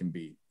a team you can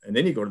beat. And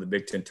then you go to the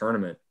Big Ten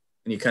tournament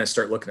and you kind of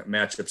start looking at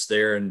matchups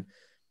there. And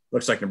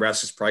looks like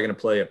Nebraska's probably going to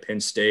play a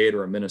Penn State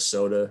or a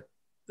Minnesota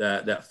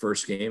that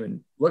first game. And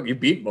look, you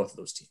beat both of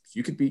those teams.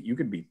 You could beat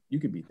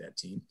that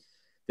team.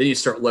 Then you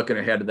start looking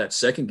ahead to that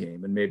second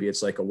game, and maybe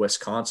it's like a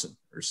Wisconsin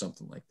or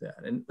something like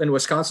that. And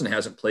Wisconsin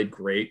hasn't played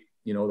great,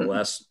 the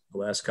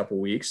last couple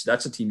of weeks.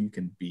 That's a team you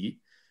can beat.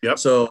 Yep.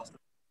 So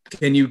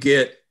can you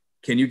get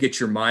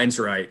your minds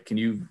right? Can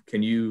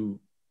you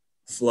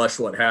flush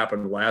what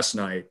happened last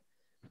night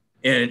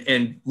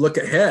and look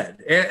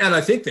ahead? And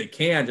I think they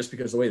can, just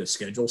because of the way the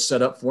schedule's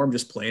set up for them,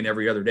 just playing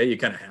every other day. You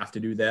kind of have to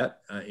do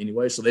that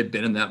anyway. So they've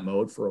been in that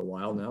mode for a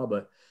while now,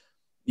 but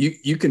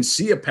you can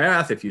see a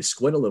path if you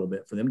squint a little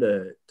bit for them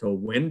to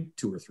win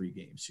 2 or 3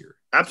 games here.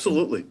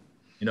 Absolutely.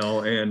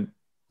 And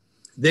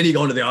then you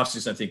go into the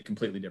offseason, I think,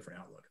 completely different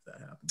outlook if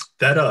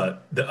that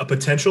happens. A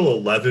potential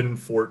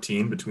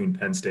 11-14 between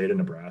Penn State and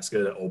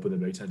Nebraska to open the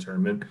Big Ten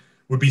tournament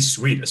would be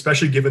sweet,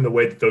 especially given the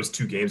way that those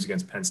 2 games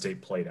against Penn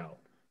State played out.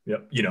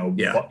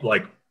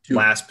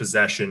 Last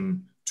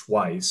possession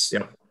twice,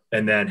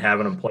 and then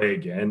having them play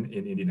again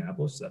in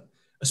Indianapolis.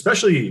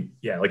 Especially,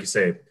 like you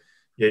say,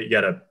 you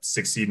got a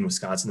 6 seed in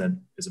Wisconsin that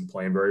isn't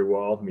playing very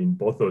well. I mean,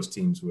 both those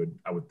teams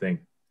I would think,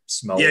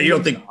 smell. Yeah, you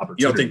don't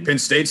think Penn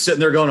State's sitting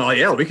there going, oh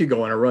yeah, we could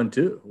go on a run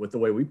too with the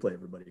way we play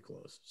everybody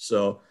close.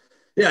 So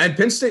yeah, and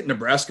Penn State and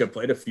Nebraska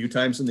played a few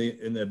times in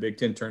the Big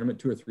Ten tournament,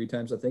 2 or 3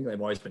 times I think. They've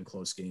always been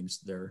close games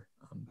there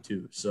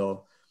too.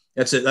 So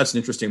that's an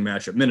interesting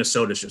matchup.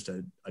 Minnesota's just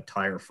a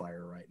tire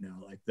fire right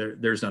now. Like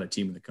there's not a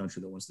team in the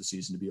country that wants the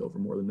season to be over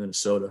more than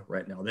Minnesota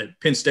right now. That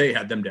Penn State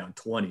had them down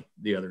 20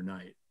 the other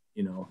night.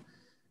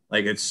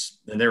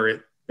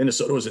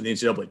 Minnesota was in the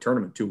NCAA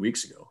tournament 2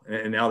 weeks ago,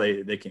 and now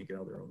they can't get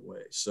out of their own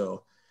way.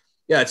 So,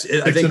 yeah, I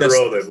think that's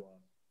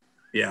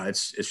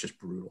it's just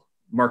brutal.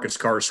 Marcus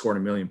Carr scored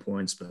 1 million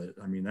points, but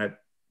I mean that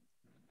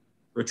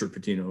Richard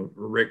Pitino's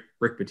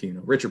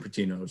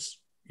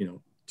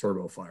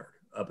turbo fired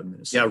up in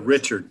Minnesota. Yeah,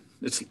 Richard.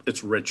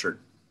 It's Richard.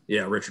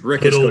 Yeah, Richard.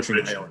 Rick is coaching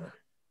in Iona.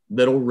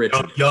 Little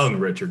Richard. Young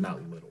Richard,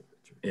 not little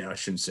Richard. Yeah, I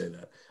shouldn't say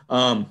that.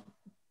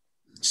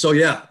 So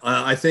yeah,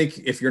 I think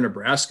if you're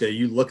Nebraska,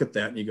 you look at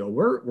that and you go,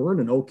 we're in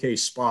an okay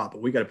spot,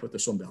 but we got to put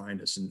this one behind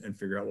us and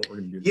figure out what we're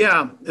going to do.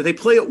 Yeah, they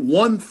play at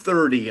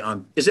 1:30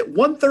 on. Is it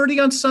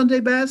 1:30 on Sunday,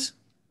 Baz?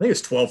 I think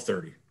it's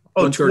 12:30.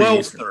 Oh,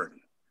 12:30.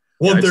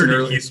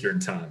 1:30 Eastern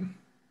time.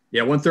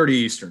 Yeah, 1:30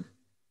 Eastern.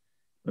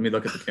 Let me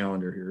look at the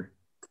calendar here.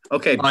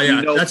 Okay.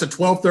 That's a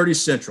 12:30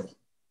 Central.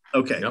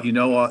 Okay. Yep.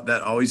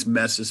 That always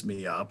messes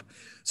me up.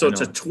 So it's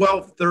a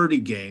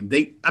 12:30 game.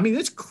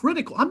 It's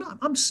critical.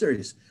 I'm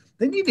serious.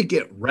 They need to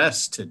get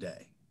rest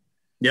today.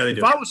 Yeah, they do.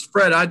 If I was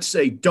Fred, I'd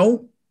say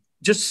don't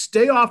just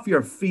stay off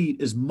your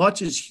feet as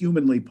much as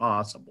humanly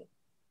possible.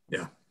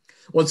 Yeah.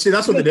 Well, see,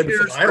 that's what they did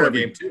before the Iowa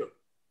game too.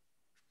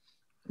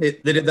 They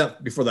did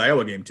that before the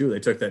Iowa game too. They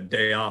took that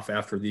day off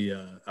after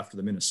the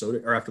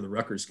Minnesota or after the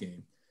Rutgers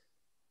game.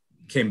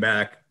 Came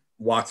back,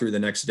 walked through the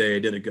next day,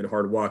 did a good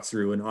hard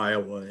walkthrough in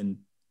Iowa, and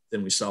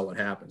then we saw what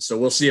happened. So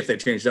we'll see if they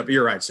changed up. But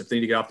you're right. So if they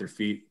need to get off their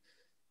feet,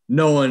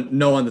 knowing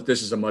that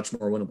this is a much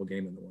more winnable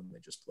game than the one they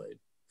just played,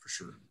 for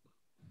sure.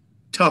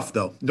 Tough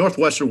though.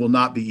 Northwestern will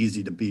not be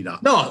easy to beat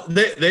up. No,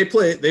 they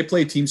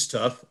play teams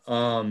tough.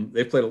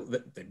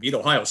 They beat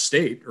Ohio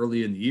State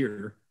early in the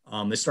year.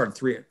 They started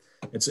 3.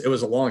 It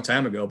was a long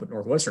time ago, but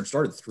Northwestern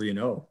started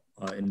 3-0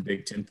 in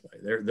Big Ten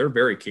play. They're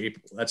very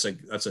capable. That's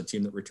a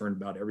team that returned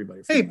about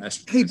everybody from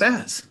last year. Hey,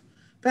 Baz,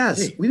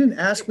 hey. we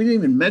didn't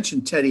even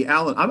mention Teddy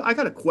Allen. I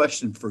got a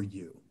question for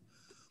you.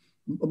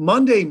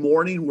 Monday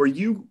morning, were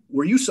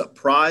you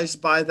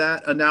surprised by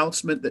that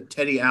announcement that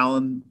Teddy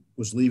Allen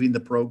was leaving the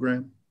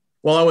program?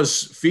 Well, I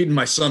was feeding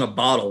my son a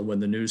bottle when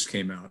the news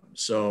came out.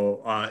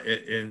 So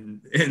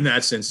in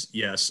that sense,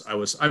 yes, I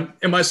was.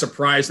 Am I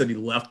surprised that he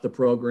left the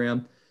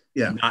program?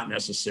 Yeah. Not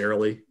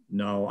necessarily.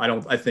 No, I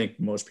don't. I think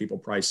most people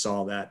probably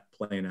saw that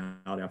playing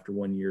out after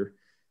 1 year.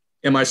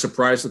 Am I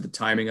surprised at the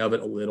timing of it?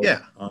 A little.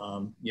 Yeah.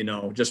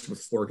 Just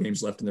with 4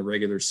 games left in the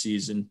regular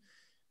season.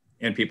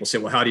 And people say,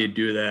 well, how do you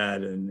do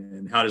that?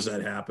 And how does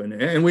that happen?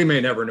 And we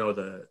may never know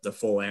the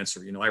full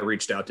answer. I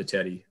reached out to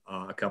Teddy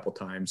a couple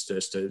times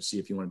just to see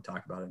if he wanted to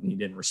talk about it. And he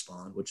didn't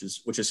respond, which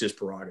is his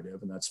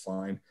prerogative, and that's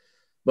fine.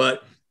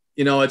 But,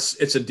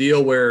 it's a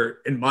deal where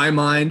in my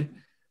mind,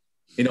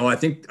 I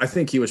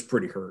think he was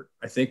pretty hurt.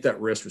 I think that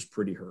wrist was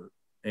pretty hurt.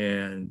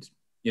 And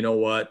you know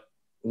what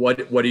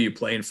are you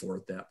playing for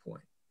at that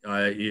point?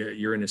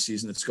 You're in a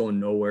season that's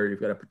going nowhere.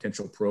 You've got a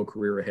potential pro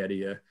career ahead of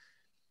you.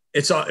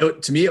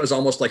 To me, it was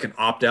almost like an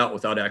opt out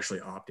without actually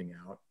opting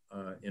out,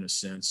 in a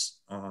sense.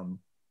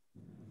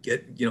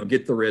 Get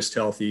the wrist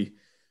healthy,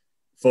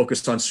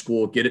 focused on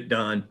school, get it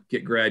done,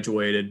 get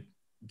graduated,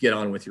 get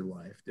on with your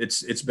life.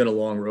 It's been a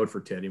long road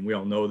for Teddy, and we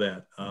all know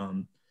that.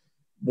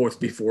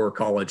 Both before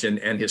college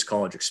and his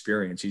college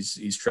experience,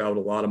 he's traveled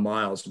a lot of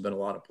miles and been a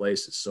lot of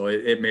places. So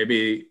it may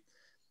be,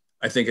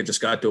 I think it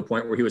just got to a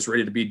point where he was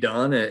ready to be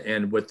done,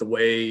 and with the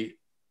way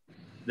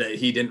that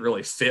he didn't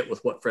really fit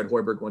with what Fred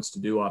Hoiberg wants to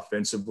do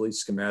offensively,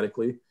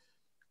 schematically.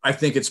 I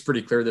think it's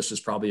pretty clear this is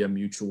probably a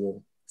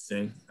mutual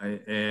thing.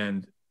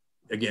 And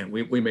again,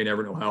 we may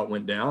never know how it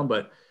went down,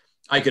 but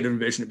I could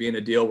envision it being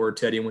a deal where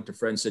Teddy went to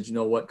Fred and said, you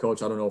know what,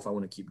 Coach, I don't know if I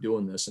want to keep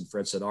doing this. And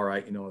Fred said, all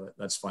right,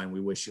 that's fine. We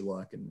wish you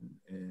luck and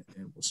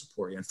we'll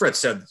support you. And Fred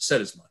said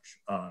as much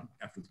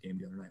after the game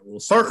the other night.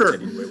 We'll support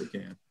Teddy the way we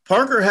can.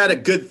 Parker had a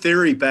good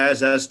theory,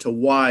 Baz, as to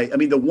why. I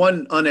mean, the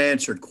one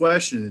unanswered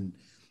question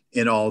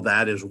in all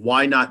that is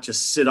why not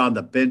just sit on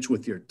the bench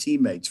with your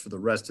teammates for the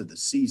rest of the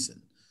season?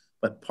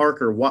 But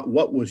Parker,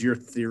 what was your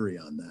theory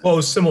on that? Well, it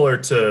was similar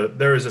to,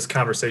 there was this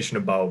conversation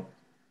about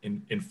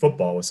in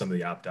football with some of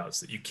the opt-outs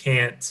that you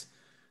can't,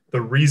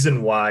 the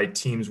reason why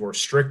teams were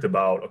strict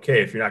about,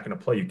 okay, if you're not going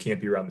to play, you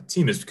can't be around the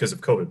team is because of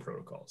COVID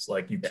protocols.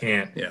 Like you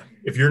can't,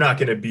 if you're not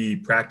going to be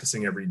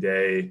practicing every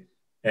day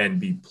and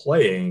be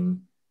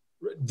playing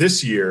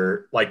this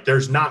year, like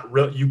there's not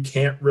real, you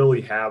can't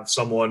really have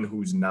someone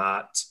who's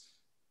not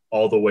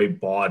all the way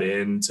bought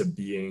into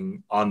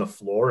being on the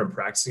floor and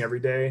practicing every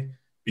day,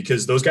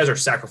 because those guys are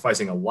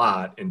sacrificing a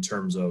lot in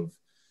terms of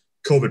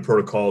COVID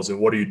protocols and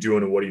what are you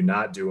doing and what are you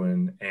not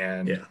doing.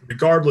 And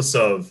regardless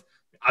of,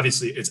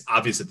 obviously it's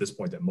obvious at this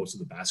point that most of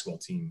the basketball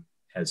team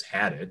has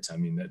had it. I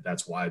mean,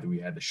 that's why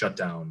we had the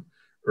shutdown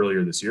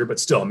earlier this year,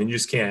 but still, I mean, you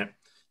just can't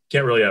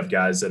really have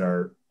guys that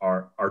are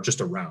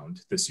just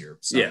around this year.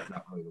 So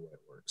not really the way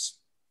it works.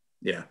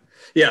 Yeah.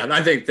 Yeah. And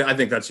I think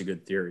that's a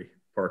good theory,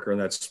 Parker, and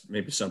that's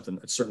maybe something.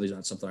 It's certainly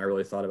not something I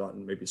really thought about,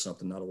 and maybe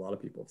something not a lot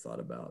of people have thought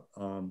about.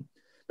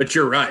 But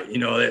you're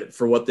right.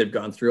 For what they've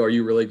gone through, are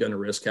you really going to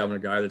risk having a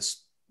guy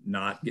that's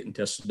not getting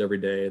tested every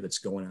day, that's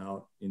going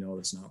out,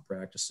 that's not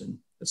practicing,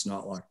 that's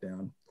not locked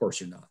down? Of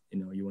course you're not.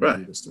 You want to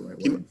do this the right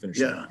way and finish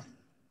it out.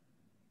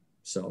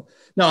 So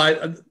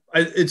no,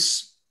 it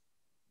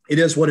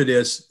is what it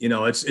is.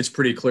 It's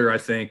pretty clear, I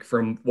think,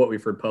 from what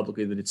we've heard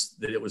publicly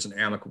that it was an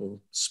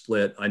amicable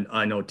split.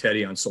 I know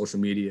Teddy on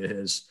social media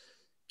has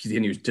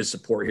continued to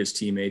support his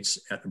teammates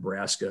at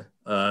Nebraska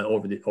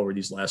over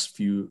these last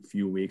few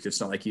weeks.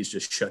 It's not like he's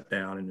just shut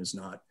down and is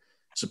not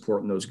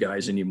supporting those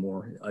guys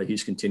anymore.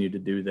 He's continued to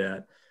do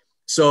that.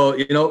 So,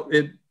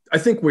 I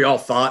think we all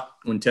thought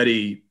when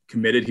Teddy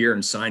committed here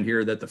and signed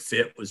here that the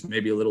fit was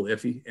maybe a little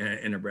iffy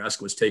and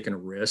Nebraska was taking a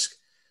risk.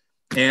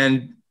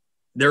 And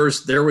there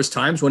was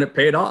times when it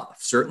paid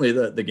off. Certainly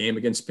the game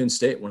against Penn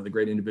State, one of the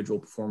great individual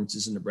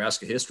performances in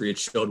Nebraska history, it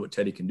showed what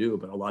Teddy can do,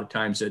 but a lot of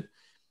times it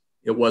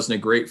wasn't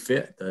a great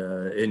fit.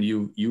 And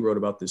you wrote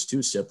about this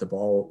too, Sip. The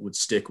ball would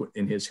stick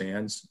in his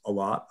hands a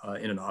lot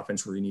in an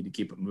offense where you need to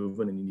keep it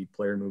moving and you need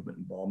player movement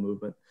and ball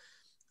movement.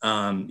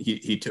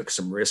 He took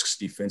some risks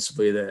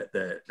defensively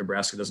that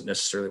Nebraska doesn't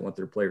necessarily want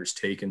their players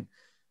taking.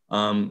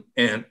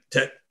 And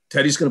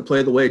Teddy's going to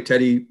play the way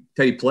Teddy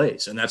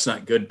plays, and that's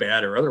not good,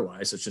 bad, or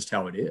otherwise. It's just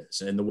how it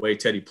is. And the way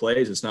Teddy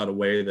plays is not a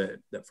way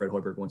that Fred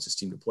Hoiberg wants his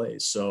team to play.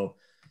 So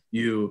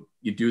you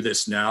do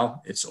this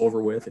now, it's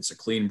over with. It's a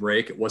clean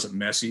break. It wasn't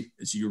messy,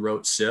 as you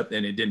wrote, Sip,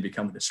 and it didn't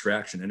become a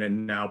distraction. And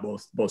then now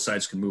both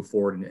sides can move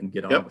forward and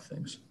get on with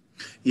things.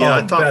 Yeah,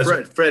 I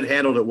thought Fred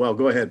handled it well.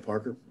 Go ahead,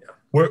 Parker.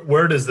 Yeah.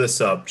 Where does this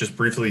just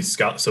briefly,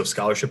 so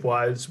scholarship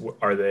wise,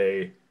 are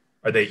they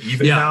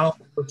even now?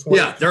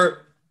 Yeah,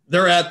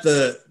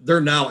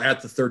 they're now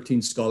at the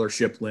 13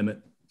 scholarship limit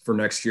for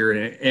next year.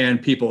 And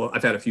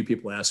I've had a few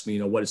people ask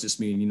me, what does this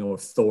mean?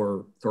 If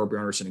Thor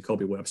Brownerson and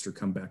Kobe Webster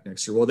come back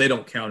next year? Well, they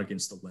don't count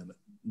against the limit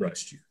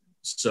next year.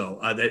 So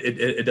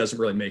it doesn't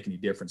really make any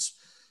difference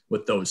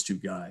with those two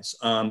guys.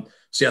 So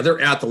yeah,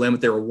 they're at the limit.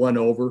 They were one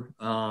over.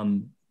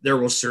 There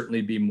will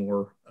certainly be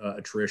more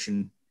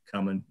attrition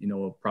coming,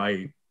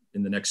 probably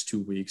in the next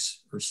 2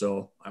 weeks or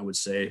so, I would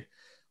say.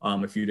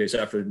 A few days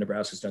after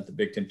Nebraska's done the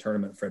Big Ten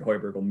tournament, Fred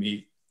Hoiberg will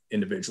meet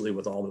individually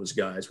with all those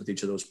guys, with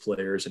each of those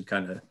players, and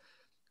kind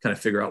of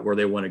figure out where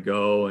they want to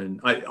go. And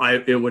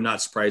it would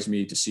not surprise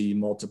me to see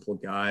multiple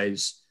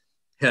guys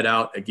head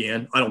out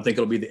again. I don't think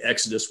it'll be the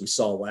exodus we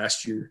saw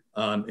last year,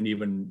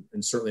 and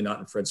certainly not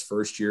in Fred's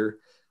first year.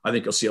 I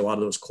think you'll see a lot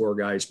of those core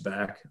guys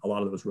back, a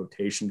lot of those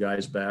rotation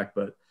guys back,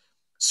 but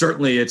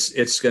certainly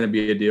it's going to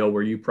be a deal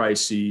where you probably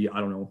see,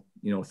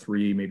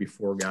 3, maybe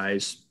 4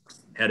 guys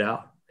head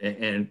out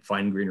and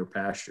find greener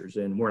pastures.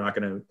 And we're not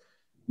going to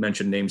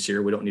mention names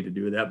here. We don't need to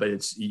do that, but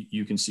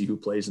you can see who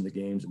plays in the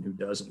games and who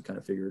doesn't, kind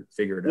of figure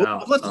it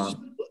out.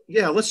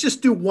 Let's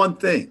just do one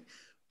thing.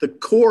 The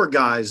core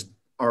guys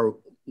are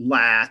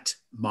Lat,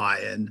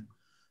 Mayan,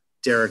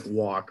 Derek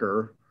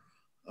Walker.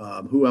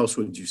 Who else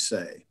would you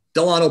say?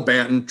 Delano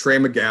Banton, Trey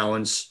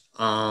McGowan's,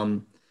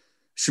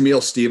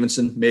 Shamil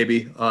Stevenson,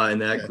 maybe in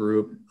that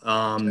group.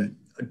 Okay.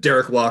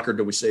 Derek Walker,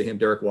 did we say him?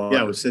 Derek Walker.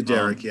 Yeah, we said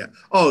Derek. Yeah.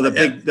 Oh,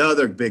 the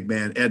other big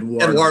man,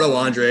 Eduardo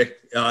Andre,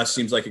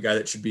 seems like a guy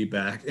that should be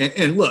back.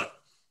 And look,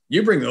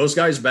 you bring those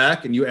guys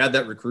back, and you add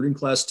that recruiting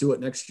class to it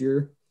next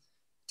year,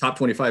 top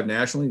 25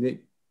 nationally.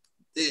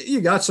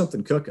 You got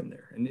something cooking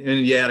there, and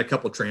you add a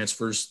couple of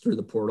transfers through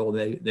the portal.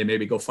 They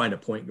maybe go find a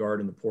point guard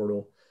in the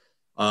portal.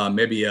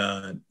 Maybe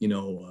a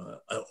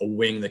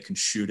wing that can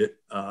shoot it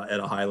at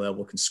a high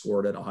level, can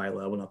score it at a high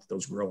level. Not that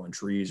those grow on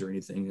trees or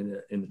anything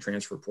in the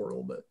transfer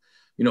portal, but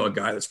a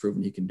guy that's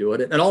proven he can do it.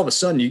 And all of a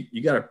sudden,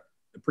 you got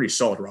a pretty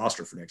solid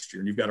roster for next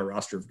year, and you've got a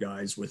roster of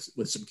guys with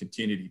some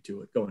continuity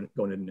to it going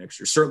into next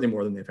year. Certainly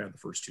more than they've had the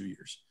first 2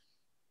 years.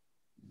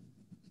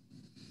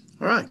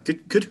 All right,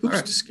 good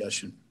hoops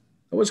discussion.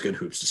 That was good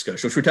hoops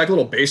discussion. Should we talk a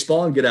little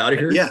baseball and get out of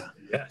here? Yeah.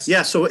 Yes.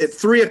 Yeah. So at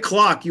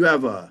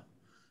 3:00,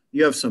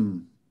 you have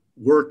some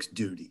work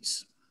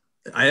duties.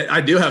 I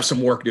do have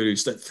some work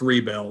duties at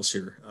 3 bells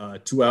here,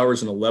 2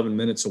 hours and 11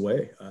 minutes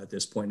away at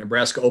this point.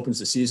 Nebraska opens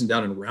the season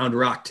down in Round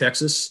Rock,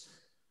 Texas.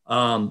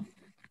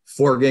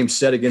 4-game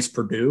set against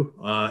Purdue.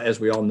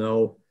 As we all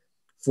know,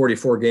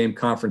 44-game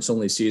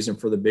conference-only season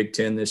for the Big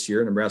Ten this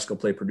year. Nebraska will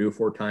play Purdue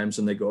 4 times,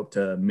 and they go up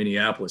to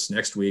Minneapolis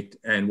next week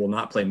and will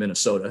not play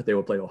Minnesota. They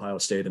will play Ohio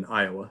State and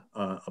Iowa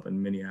up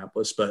in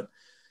Minneapolis. But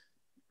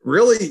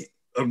really,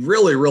 a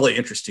really, really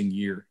interesting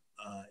year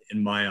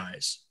in my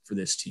eyes for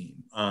this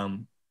team.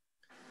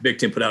 Big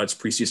Ten put out its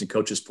preseason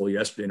coaches poll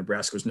yesterday.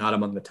 Nebraska was not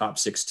among the top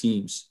 6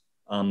 teams.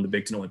 The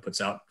Big Ten only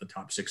puts out the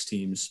top 6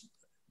 teams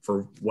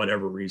for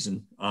whatever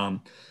reason.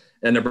 And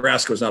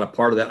Nebraska was not a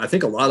part of that. I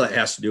think a lot of that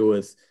has to do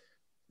with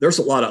there's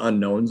a lot of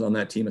unknowns on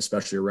that team,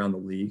 especially around the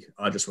league,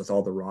 just with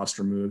all the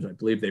roster moves. I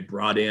believe they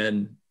brought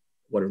in,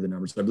 what are the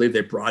numbers? I believe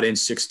they brought in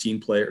 17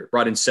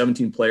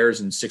 players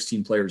and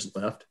 16 players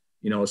left,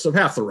 so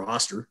half the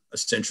roster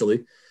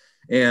essentially.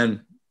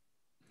 And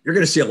you're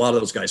going to see a lot of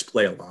those guys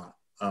play a lot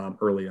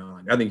early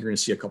on. I think you're going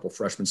to see a couple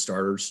freshman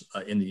starters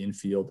in the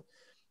infield.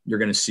 You're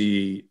going to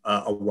see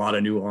a lot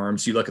of new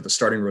arms. You look at the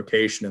starting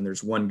rotation, and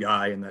there's one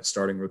guy in that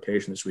starting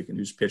rotation this weekend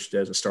who's pitched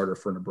as a starter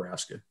for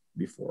Nebraska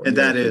before. And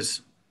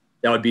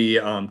that would be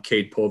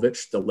Cade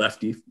Povich, the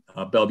lefty,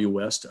 Bellevue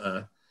West,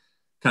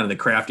 kind of the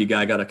crafty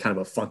guy, got a kind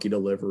of a funky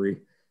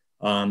delivery.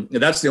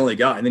 That's the only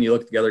guy. And then you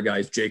look at the other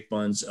guys. Jake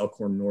Buns,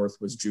 Elkhorn North,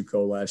 was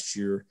JUCO last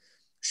year.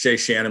 Shea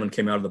Shanneman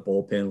came out of the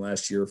bullpen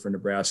last year for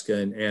Nebraska,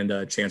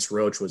 and Chance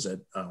Roach was at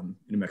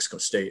New Mexico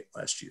State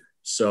last year.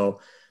 So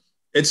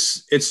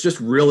it's just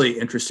really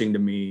interesting to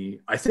me.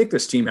 I think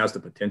this team has the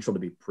potential to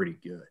be pretty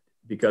good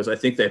because I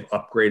think they've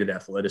upgraded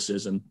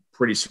athleticism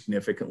pretty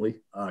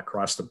significantly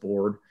across the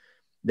board.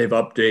 They've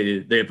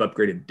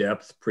upgraded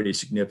depth pretty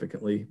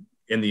significantly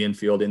in the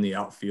infield, in the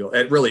outfield,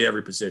 at really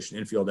every position,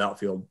 infield,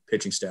 outfield,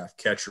 pitching staff,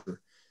 catcher.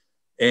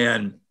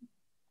 And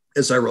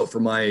as I wrote for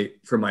my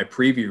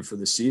preview for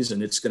the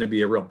season, it's going to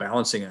be a real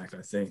balancing act,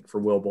 I think, for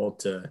Will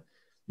Bolt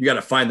you got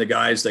to find the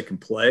guys that can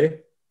play,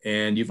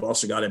 and you've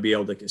also got to be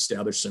able to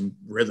establish some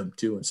rhythm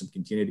too and some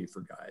continuity for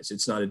guys.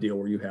 It's not a deal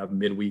where you have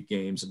midweek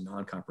games and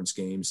non-conference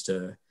games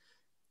to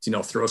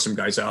throw some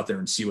guys out there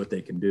and see what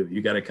they can do.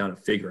 You got to kind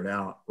of figure it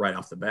out right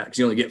off the bat because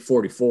you only get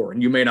 44,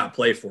 and you may not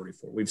play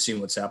 44. We've seen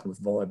what's happened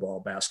with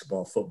volleyball,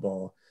 basketball,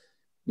 football.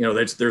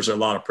 There's a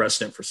lot of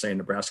precedent for saying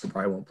Nebraska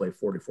probably won't play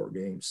 44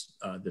 games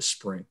this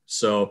spring.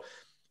 So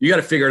you got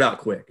to figure it out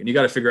quick, and you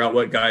got to figure out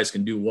what guys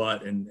can do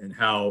what and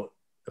how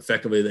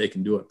effectively they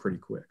can do it pretty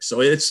quick.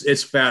 So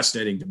it's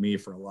fascinating to me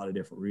for a lot of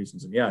different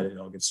reasons. And yeah,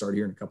 I'll get started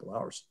here in a couple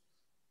hours.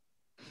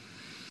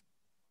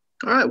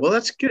 All right. Well,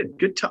 that's good.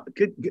 Good.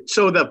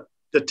 So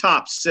the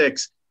top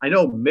 6, I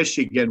know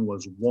Michigan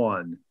was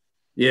 1.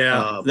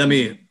 Yeah. Let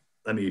me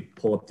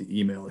pull up the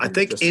email. I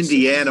think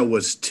Indiana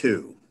was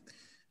 2.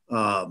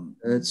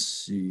 Let's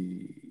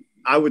see.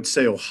 I would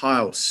say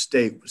Ohio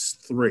State was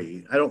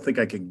 3. I don't think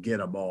I can get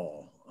them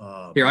all.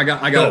 Here, I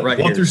got it right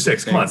 1 here. through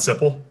 6. Come on,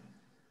 Sipple.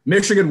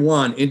 Michigan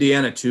 1,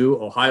 Indiana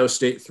 2, Ohio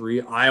State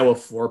 3, Iowa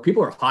 4.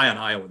 People are high on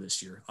Iowa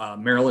this year.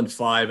 Maryland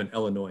 5 and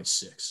Illinois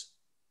 6.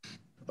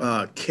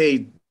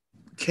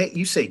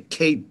 You say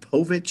Cade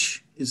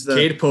Povich is the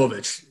Cade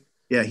Povich.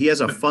 Yeah, he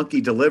has a funky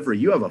delivery.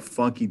 You have a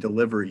funky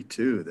delivery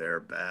too there,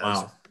 Baz.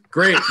 Wow.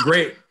 Great.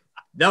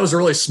 That was a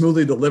really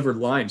smoothly delivered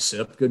line,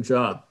 Sip. Good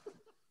job.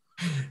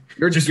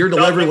 Your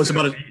delivery was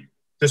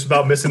just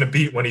about missing a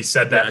beat when he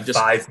said that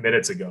 5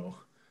 minutes ago.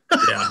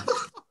 Yeah.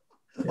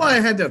 Well,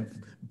 I had to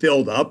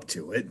build up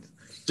to it.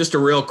 Just a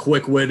real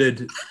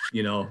quick-witted,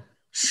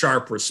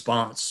 sharp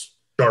response.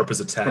 Sharp as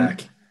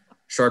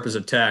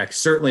attack.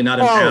 Certainly not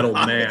an addled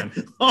man.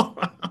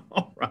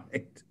 All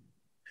right.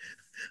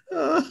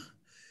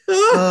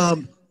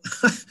 I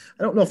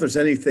don't know if there's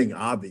anything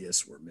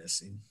obvious we're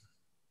missing.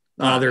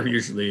 There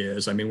usually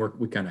is. I mean,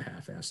 we kind of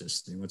half-ass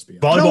this thing. Let's be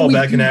honest. Volleyball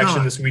back in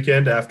action this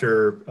weekend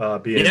after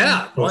being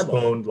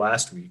postponed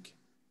last week.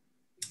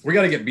 We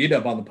got to get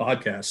B-Dub on the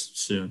podcast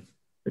soon.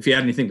 If you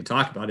had anything to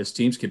talk about, his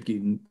teams keep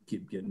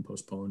getting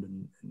postponed.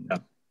 And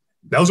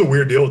that was a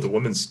weird deal with the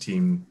women's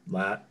team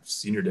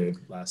senior day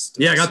last.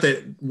 Yeah, I got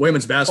the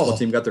women's basketball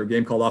team got their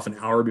game called off an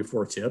hour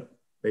before tip,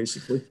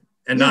 basically.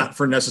 And not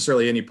for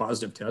necessarily any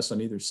positive tests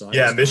on either side.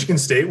 Yeah, Michigan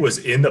State was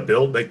in the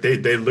build. Like they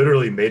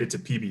literally made it to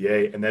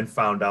PBA and then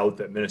found out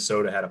that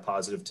Minnesota had a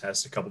positive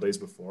test a couple days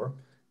before.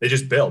 They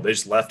just bailed. They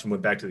just left and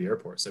went back to the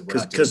airport.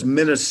 Because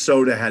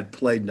Minnesota had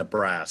played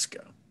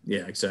Nebraska.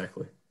 Yeah,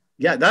 exactly.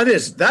 Yeah, that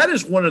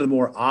is one of the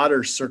more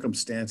odder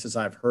circumstances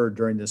I've heard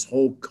during this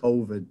whole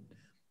COVID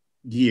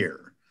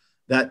year.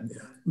 That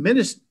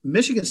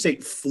Michigan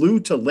State flew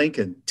to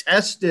Lincoln,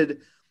 tested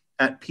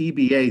at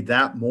PBA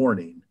that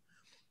morning.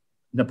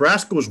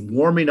 Nebraska was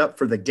warming up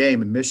for the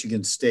game, and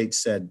Michigan State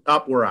said,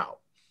 we're out.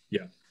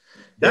 Yeah.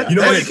 How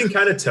you can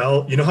kind of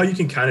tell? You know how you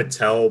can kind of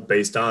tell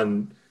based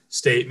on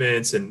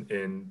statements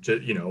and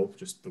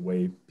just the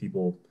way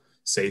people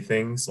say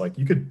things? Like,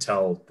 you could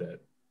tell that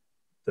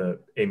the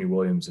Amy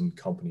Williams and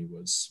company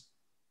was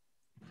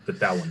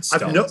that one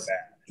stuff.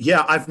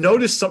 I've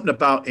noticed something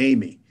about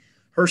Amy.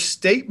 Her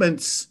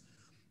statements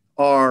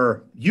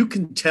are, you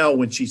can tell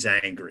when she's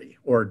angry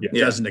or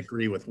doesn't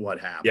agree with what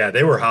happened. Yeah, I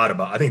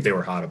think they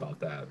were hot about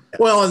that.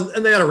 Well,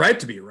 and they had a right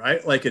to be,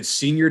 right? Like, it's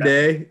senior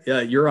day.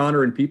 You're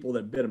honoring people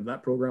that been in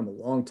that program a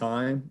long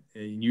time,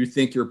 and you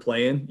think you're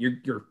playing.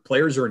 Your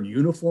players are in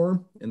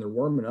uniform and they're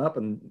warming up,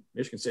 and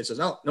Michigan State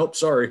says, "Oh, nope,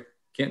 sorry,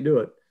 can't do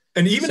it."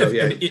 And even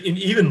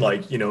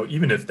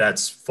even if that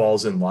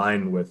falls in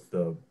line with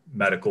the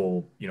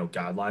medical,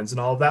 guidelines and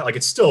all of that, like,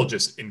 it's still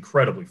just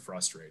incredibly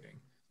frustrating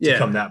to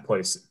come that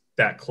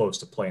close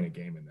to playing a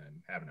game and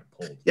then having it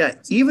pulled. Yeah,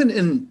 even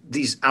in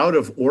these out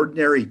of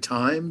ordinary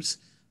times,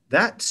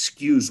 that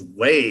skews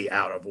way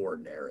out of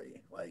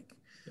ordinary.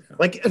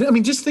 I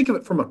mean, just think of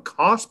it from a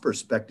cost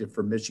perspective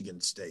for Michigan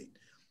State.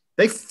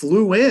 They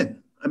flew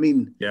in. I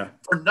mean,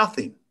 for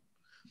nothing.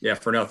 Yeah,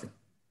 for nothing.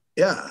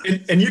 Yeah.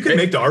 And you can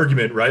make the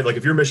argument, right? Like,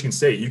 if you're Michigan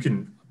State, you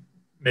can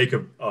make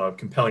a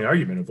compelling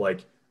argument of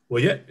like,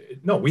 well,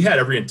 we had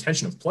every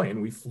intention of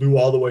playing. We flew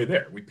all the way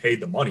there. We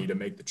paid the money to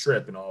make the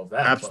trip and all of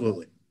that.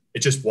 Absolutely. It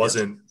just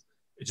wasn't.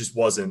 It just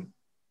wasn't.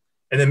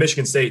 And then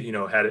Michigan State,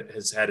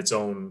 has had its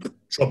own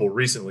trouble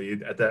recently.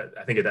 I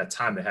think at that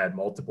time they had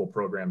multiple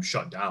programs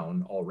shut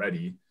down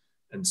already.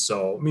 And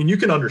so, I mean, you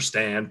can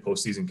understand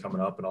postseason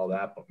coming up and all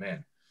that, but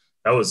man,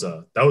 that was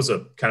a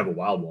kind of a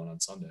wild one on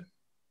Sunday.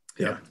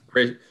 Yeah.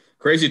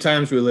 Crazy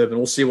times we live in.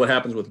 We'll see what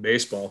happens with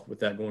baseball with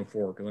that going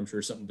forward, because I'm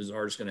sure something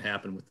bizarre is going to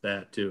happen with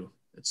that too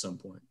at some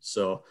point.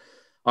 So,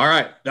 all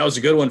right, that was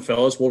a good one,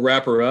 fellas. We'll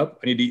wrap her up.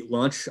 I need to eat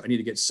lunch. I need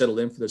to get settled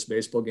in for this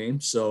baseball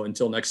game. So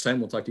until next time,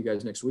 we'll talk to you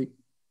guys next week.